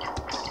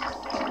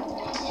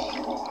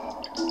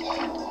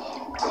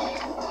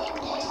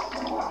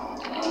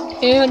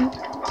 And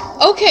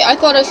okay, I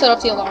thought I set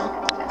off the alarm.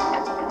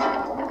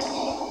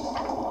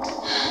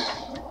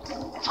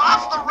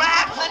 Toss the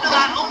rats into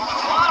that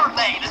open water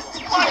main and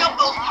plug up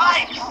those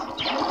pipes.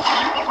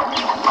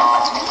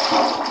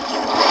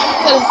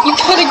 You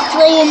gotta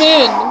throw him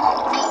in.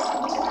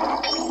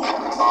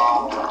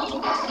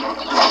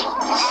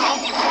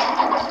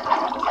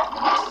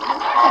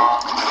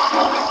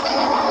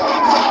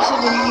 There's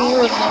even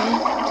more of them.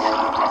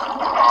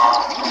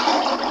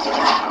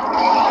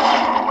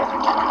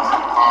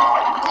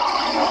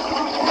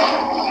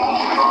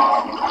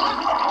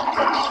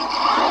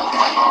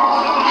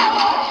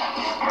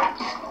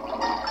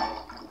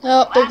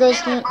 Oh, there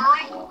goes the.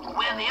 Murray.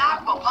 When the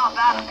aqua pump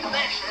out of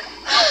commission,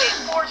 they'll be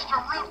forced to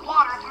route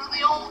water through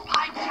the old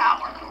pipe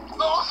tower.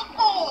 Those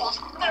fools,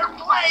 they're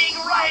playing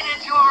right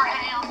into our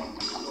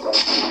hands.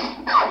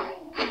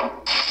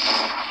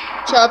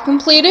 Job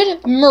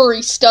completed,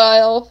 Murray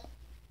style.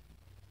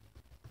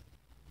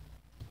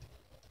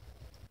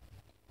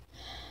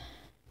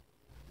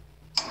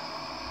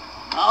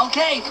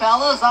 Okay,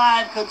 fellas,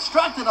 I've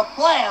constructed a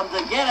plan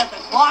to get at the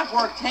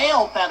clockwork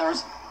tail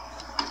feathers.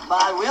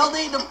 But we'll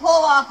need to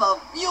pull off a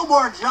few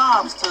more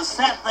jobs to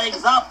set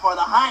things up for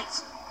the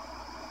heist.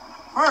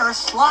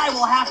 First, Sly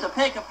will have to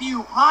pick a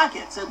few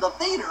pockets in the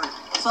theater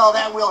so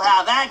that we'll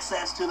have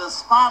access to the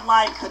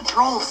Spotlight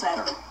Control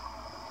Center.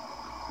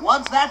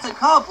 Once that's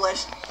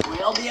accomplished,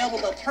 we'll be able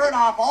to turn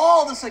off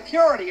all the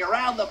security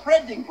around the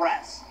printing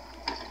press.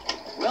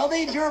 We'll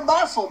need your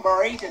muscle,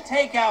 Murray, to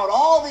take out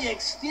all the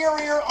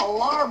exterior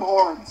alarm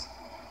horns.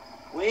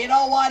 We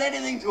don't want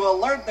anything to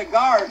alert the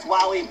guards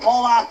while we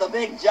pull out the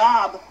big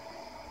job.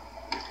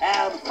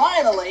 And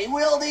finally,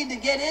 we'll need to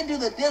get into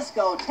the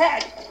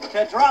discotheque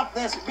to drop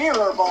this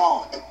mirror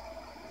ball.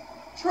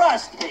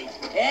 Trust me,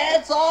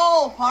 it's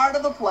all part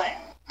of the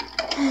plan.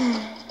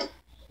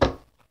 I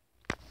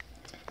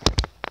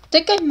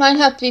think I might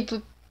have to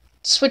be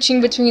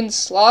switching between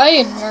Sly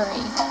and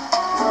Murray.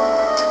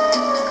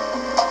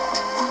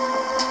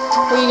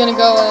 Where are you gonna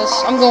go as?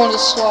 I'm going to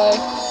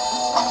Sly.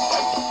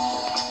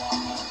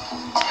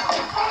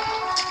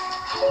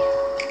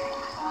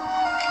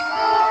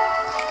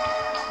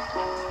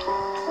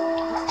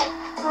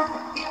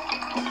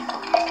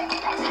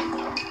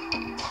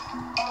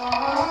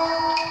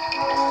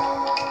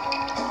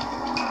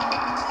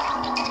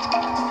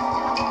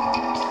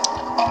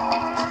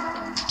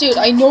 Dude,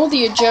 I know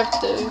the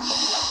objective.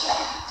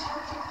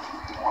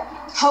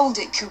 Hold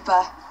it,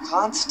 Cooper.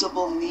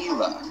 Constable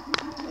Neela.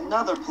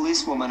 Another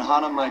policewoman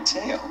hot on my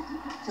tail.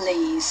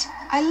 Please.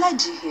 I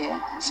led you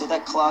here. So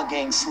that Claw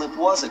Gang slip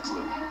was a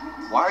clue.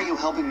 Why are you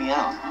helping me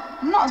out?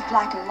 I'm not as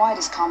black and white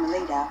as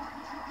Carmelita.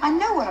 I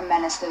know what a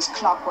menace those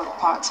clockwork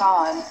parts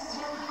are, and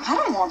I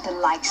don't want the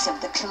likes of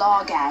the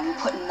Claw Gang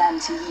putting them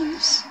to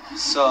use.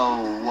 So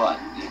what?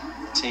 It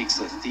takes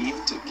a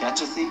thief to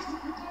catch a thief?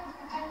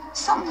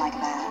 Something like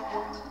that.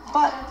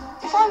 But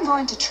if I'm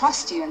going to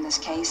trust you in this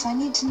case, I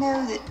need to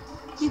know that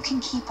you can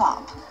keep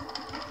up.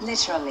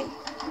 Literally.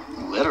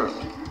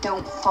 Literally?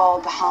 Don't fall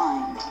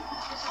behind.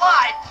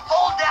 Slide,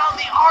 hold down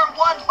the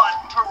R1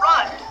 button to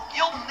run.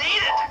 You'll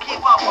need it to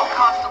keep up with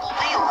Constable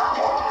Neela.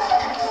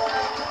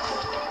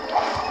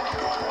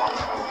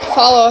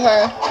 Follow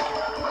her.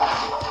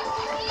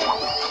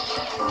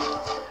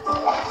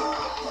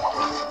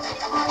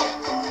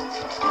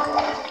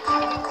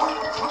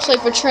 Looks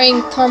like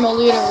betraying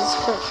Carmelita was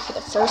for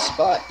the first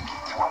spot.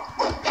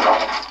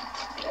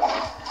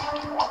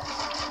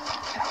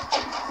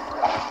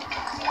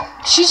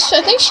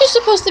 I think she's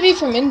supposed to be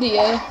from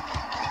India.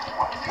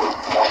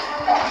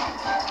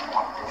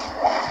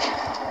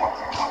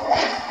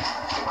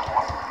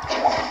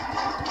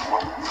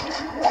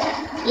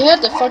 You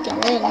had to fucking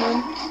win,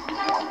 man.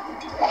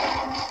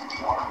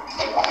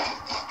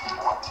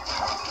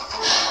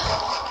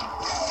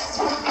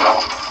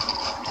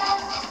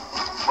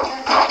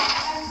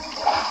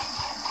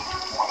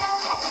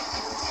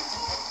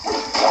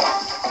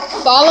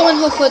 Follow in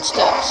her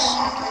footsteps.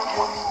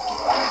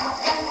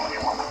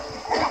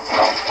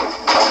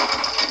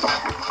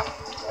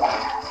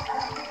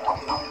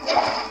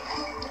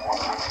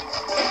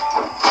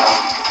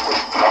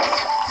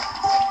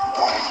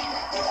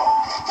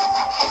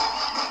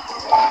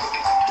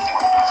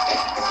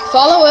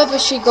 Follow wherever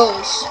she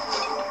goes.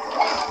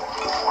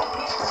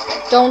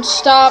 Don't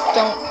stop,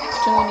 don't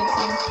do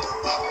anything.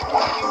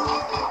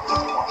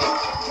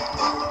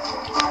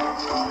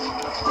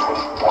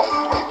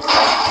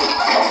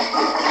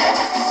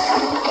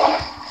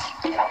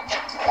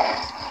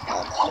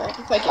 Oh crap,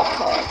 if I get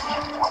caught.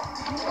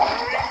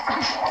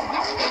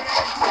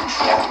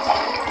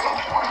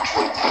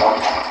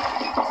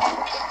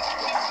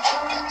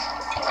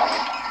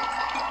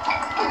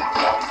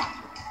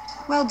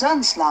 Well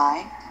done,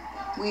 Sly.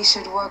 We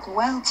should work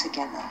well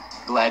together.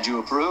 Glad you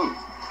approve.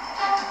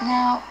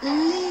 Now,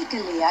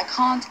 legally, I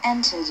can't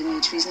enter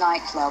Dimitri's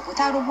nightclub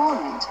without a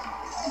warrant.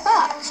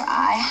 But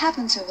I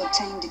happen to have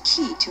obtained a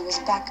key to his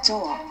back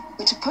door,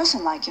 which a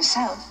person like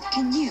yourself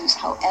can use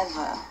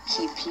however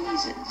he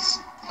pleases.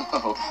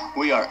 Oh,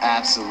 we are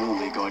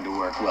absolutely going to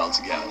work well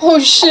together. Oh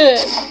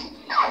shit!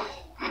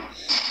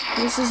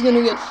 This is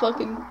gonna get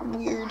fucking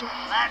weird.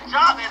 That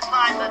job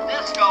inside the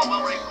disco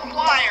will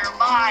require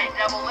my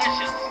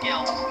demolition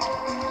skills.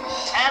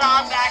 Head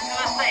on back to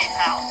the safe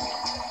house.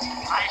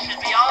 I should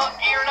be all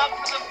geared up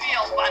for the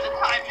field by the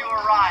time you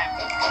arrive.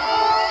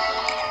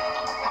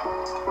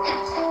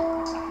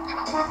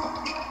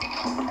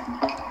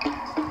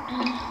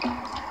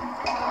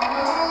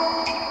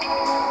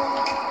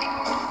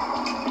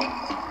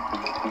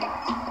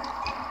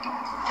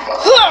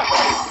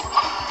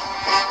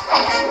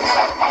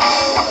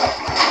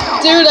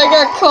 Dude, I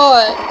got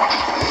caught.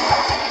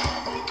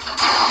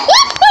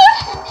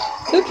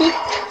 Okay.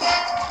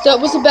 That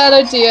was a bad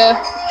idea.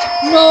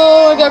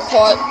 No, I got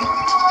caught.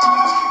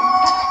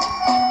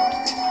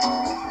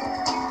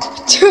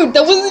 Dude,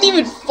 that wasn't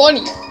even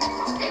funny.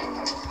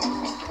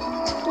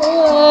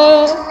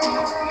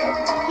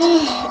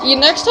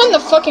 Next time the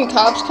fucking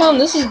cops come,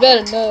 this is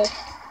bad enough.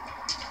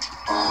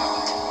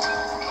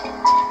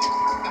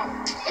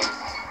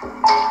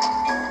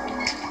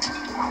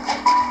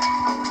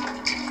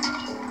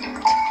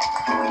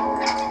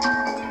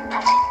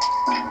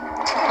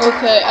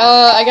 Okay,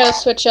 I gotta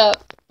switch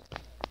up.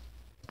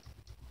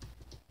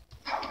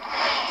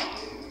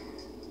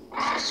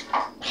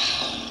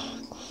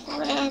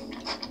 Crap.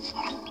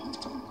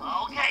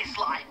 Okay,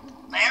 Sly.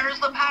 There's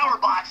the power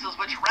boxes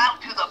which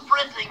route to the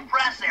printing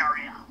press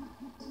area.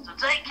 To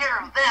take care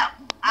of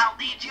them, I'll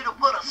need you to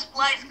put a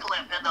splice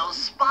clip in those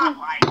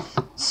spotlights.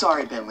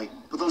 Sorry, Bentley,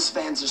 but those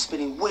fans are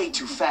spinning way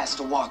too fast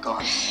to walk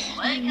on.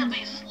 They can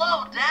be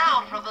slowed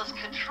down from this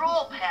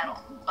control panel,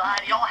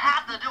 but you'll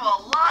have to do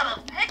a lot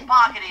of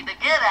pickpocketing to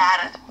get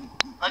at it.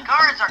 The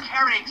guards are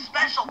carrying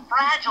special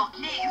fragile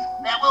keys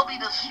that will be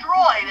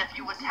destroyed if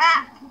you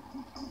attack.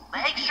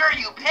 Make sure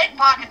you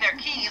pickpocket their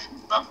keys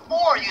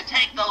before you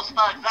take those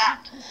thugs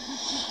out.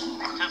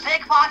 To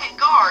pickpocket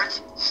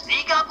guards,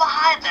 sneak up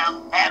behind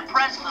them and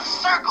press the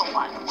circle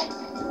button.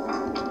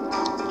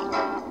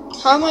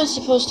 How am I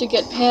supposed to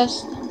get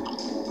past them?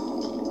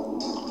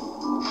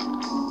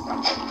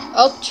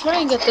 I'll try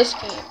and get this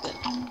guy a bit.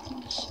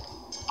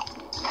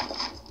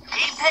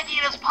 Keep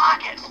picking his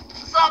pocket.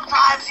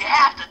 Sometimes you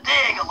have to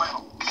dig a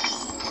little.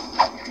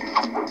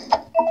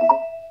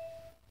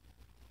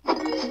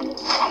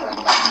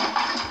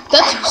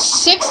 That's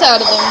 6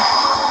 out of them.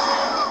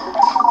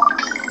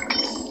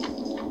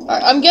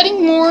 Alright, I'm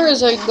getting more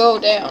as I go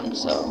down,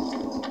 so.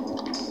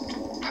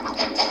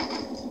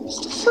 It's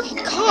the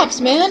freaking cops,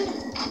 man.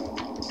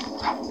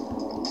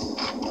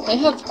 They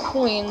have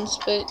coins,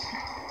 but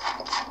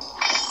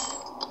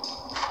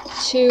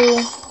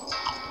 2.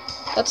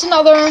 That's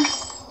another.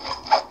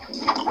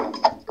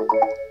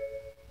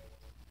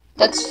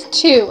 That's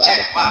 2 out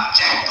of 10.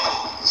 Check 2.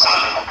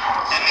 Sorry.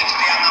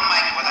 Dimitri on the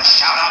mic with a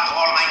shout out to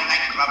all my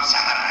nightclub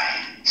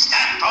samurai.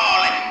 Stand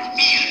tall and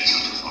feel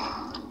beautiful.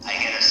 I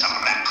hear there's some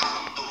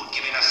raccoon dude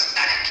giving us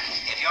static.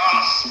 If you all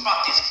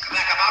spot this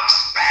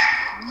crackerbox,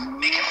 bam!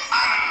 Make him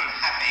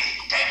unhappy.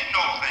 Take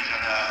no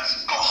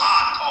prisoners. Go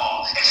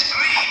hardcore.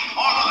 Extreme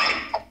all the way.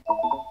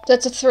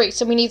 That's a 3,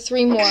 so we need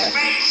 3 more.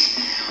 Face.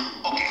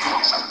 Okay,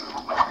 listen.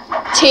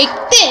 Take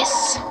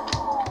this!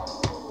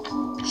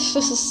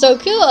 This is so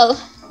cool.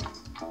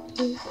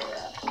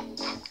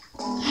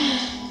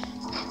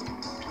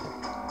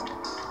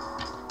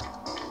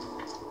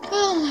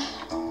 Well.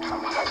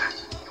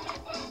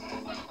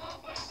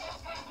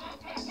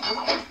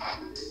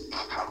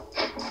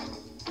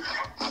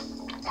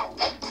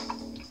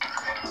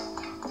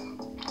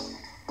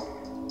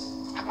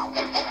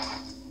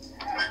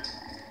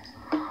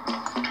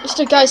 Just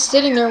a guy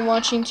sitting there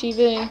watching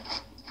TV.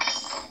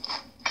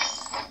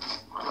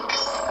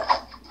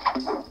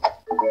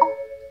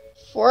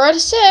 Four out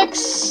of 6,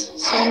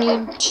 so I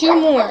need 2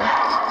 more.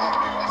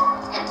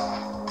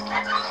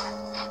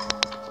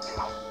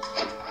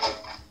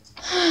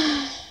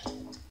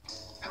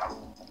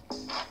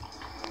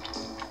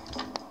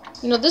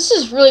 You know, this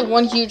is really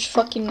one huge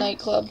fucking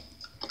nightclub.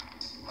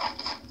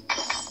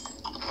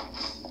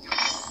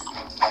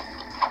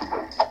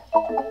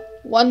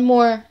 One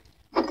more.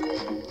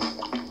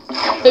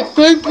 Hey,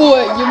 big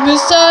boy, you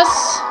miss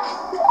us?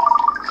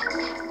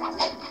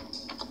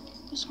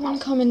 There's one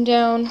coming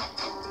down.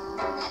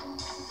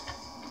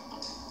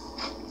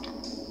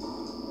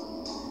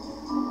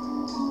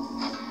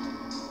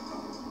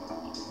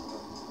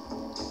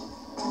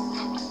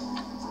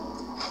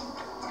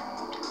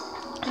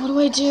 What do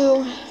I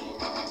do?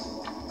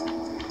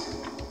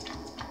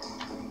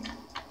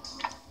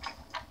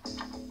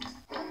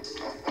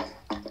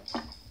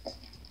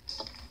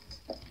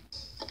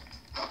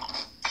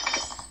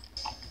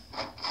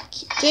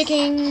 Keep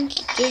digging,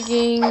 keep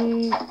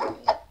digging.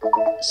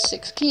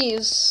 6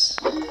 keys.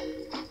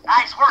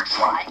 Nice work,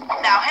 Sly.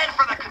 Now head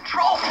for the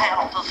control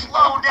panel to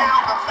slow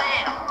down the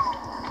fan.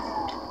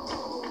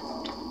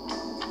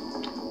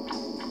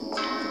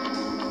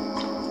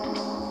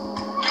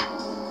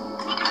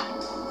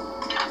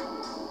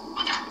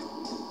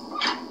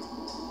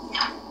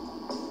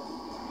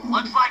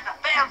 Looks like the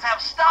fans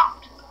have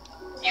stopped.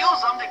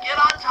 Use them to get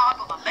on top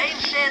of the main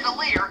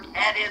chandelier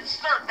and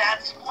insert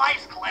that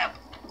splice clip.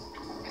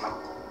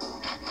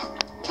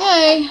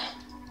 Okay.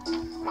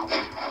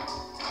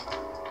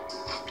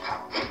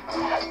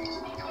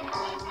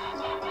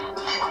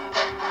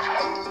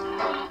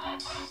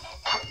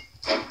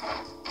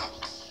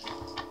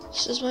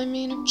 This is my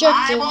main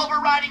objective. I'm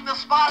overriding the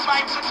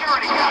spotlight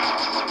security gun.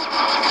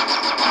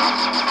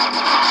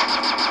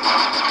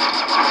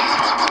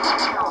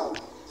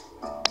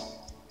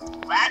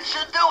 That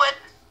should do it.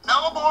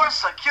 No more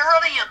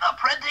security in the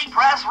printing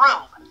press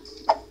room.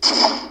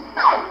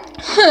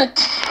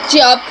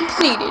 Job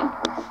completed.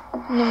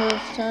 Number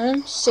of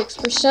times,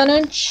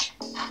 6%.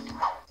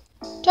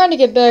 Time to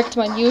get back to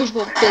my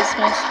usual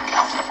business.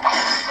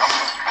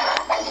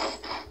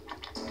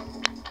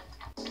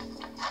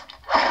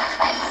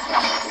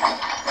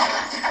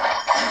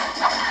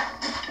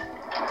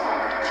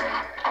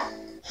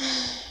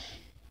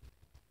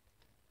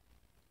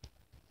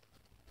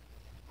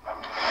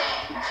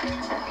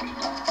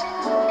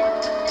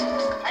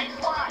 Hey,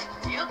 Sly,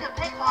 you can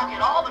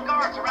pickpocket all the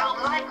guards around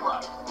the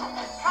nightclub.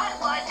 Try to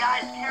find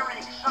guys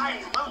carrying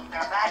shiny loot in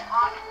their back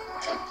pockets.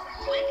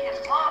 We can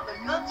swap the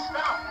good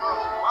stuff for a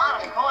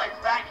lot of coins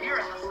back here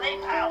at the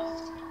safe house.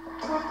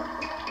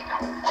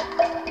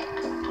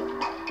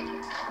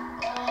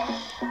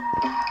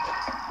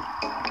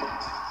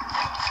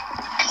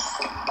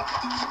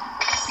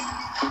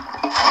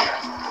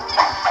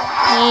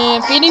 Yeah,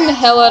 beating the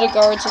hell out of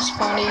guards is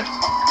funny.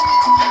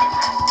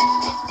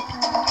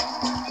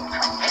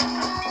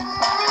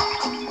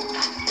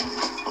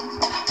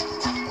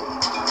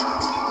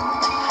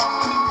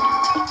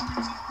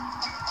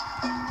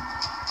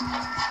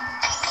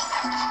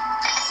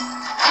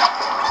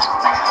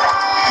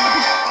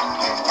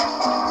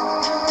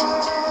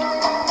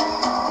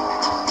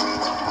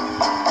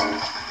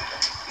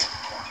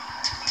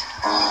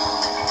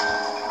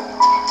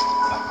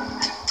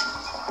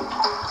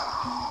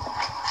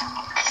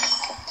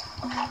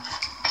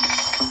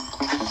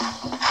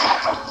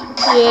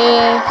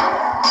 Yeah.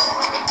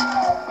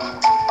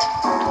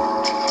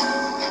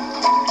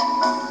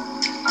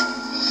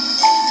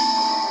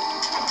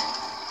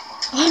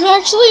 I'm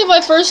actually,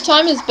 my first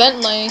time is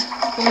Bentley.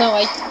 Even though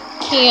I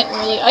can't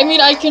really, I mean,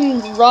 I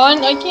can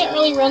run, I can't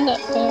really run that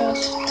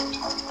fast.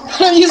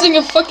 I'm using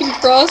a fucking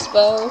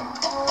crossbow.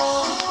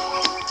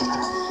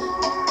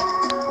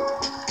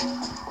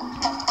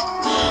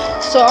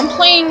 So I'm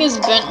playing as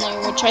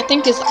Bentley, which I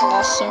think is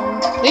awesome.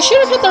 They should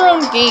have had their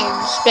own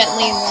games,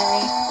 Bentley and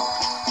Mary.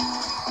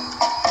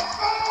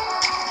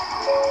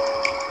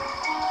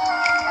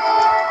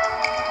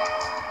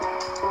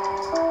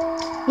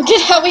 Look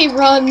at how he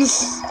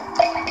runs.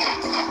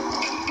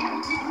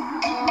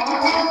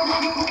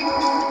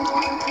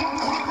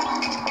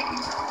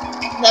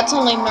 That's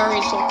only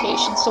Murray's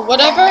location. So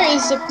whatever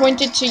is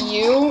appointed to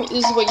you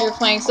is what you're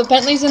playing. So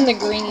Bentley's in the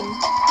green.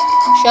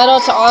 Shout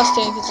out to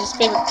Austin because his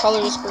favorite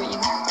color is green.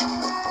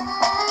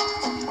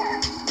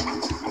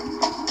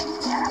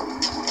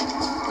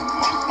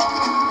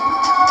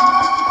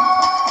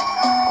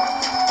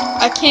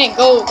 I can't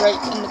go right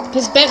in the,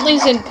 because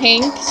Bentley's in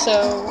pink,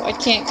 so I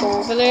can't go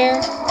over there.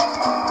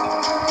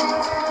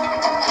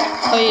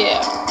 Oh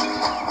yeah.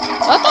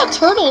 I thought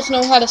turtles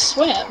know how to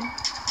swim.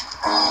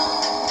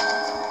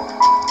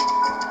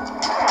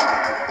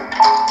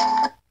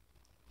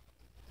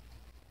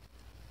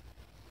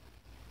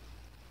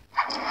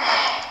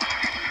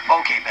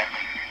 Okay,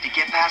 Bentley. To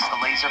get past the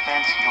laser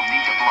fence, you'll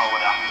need to blow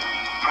it up.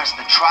 Press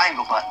the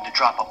triangle button to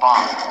drop a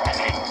bomb, and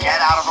then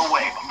get out of the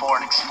way before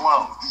it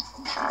explodes.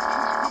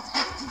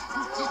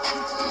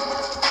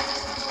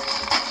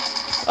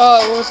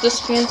 Oh, with this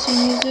fancy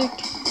music.